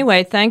 So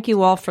anyway, thank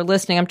you all for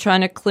listening. I'm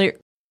trying to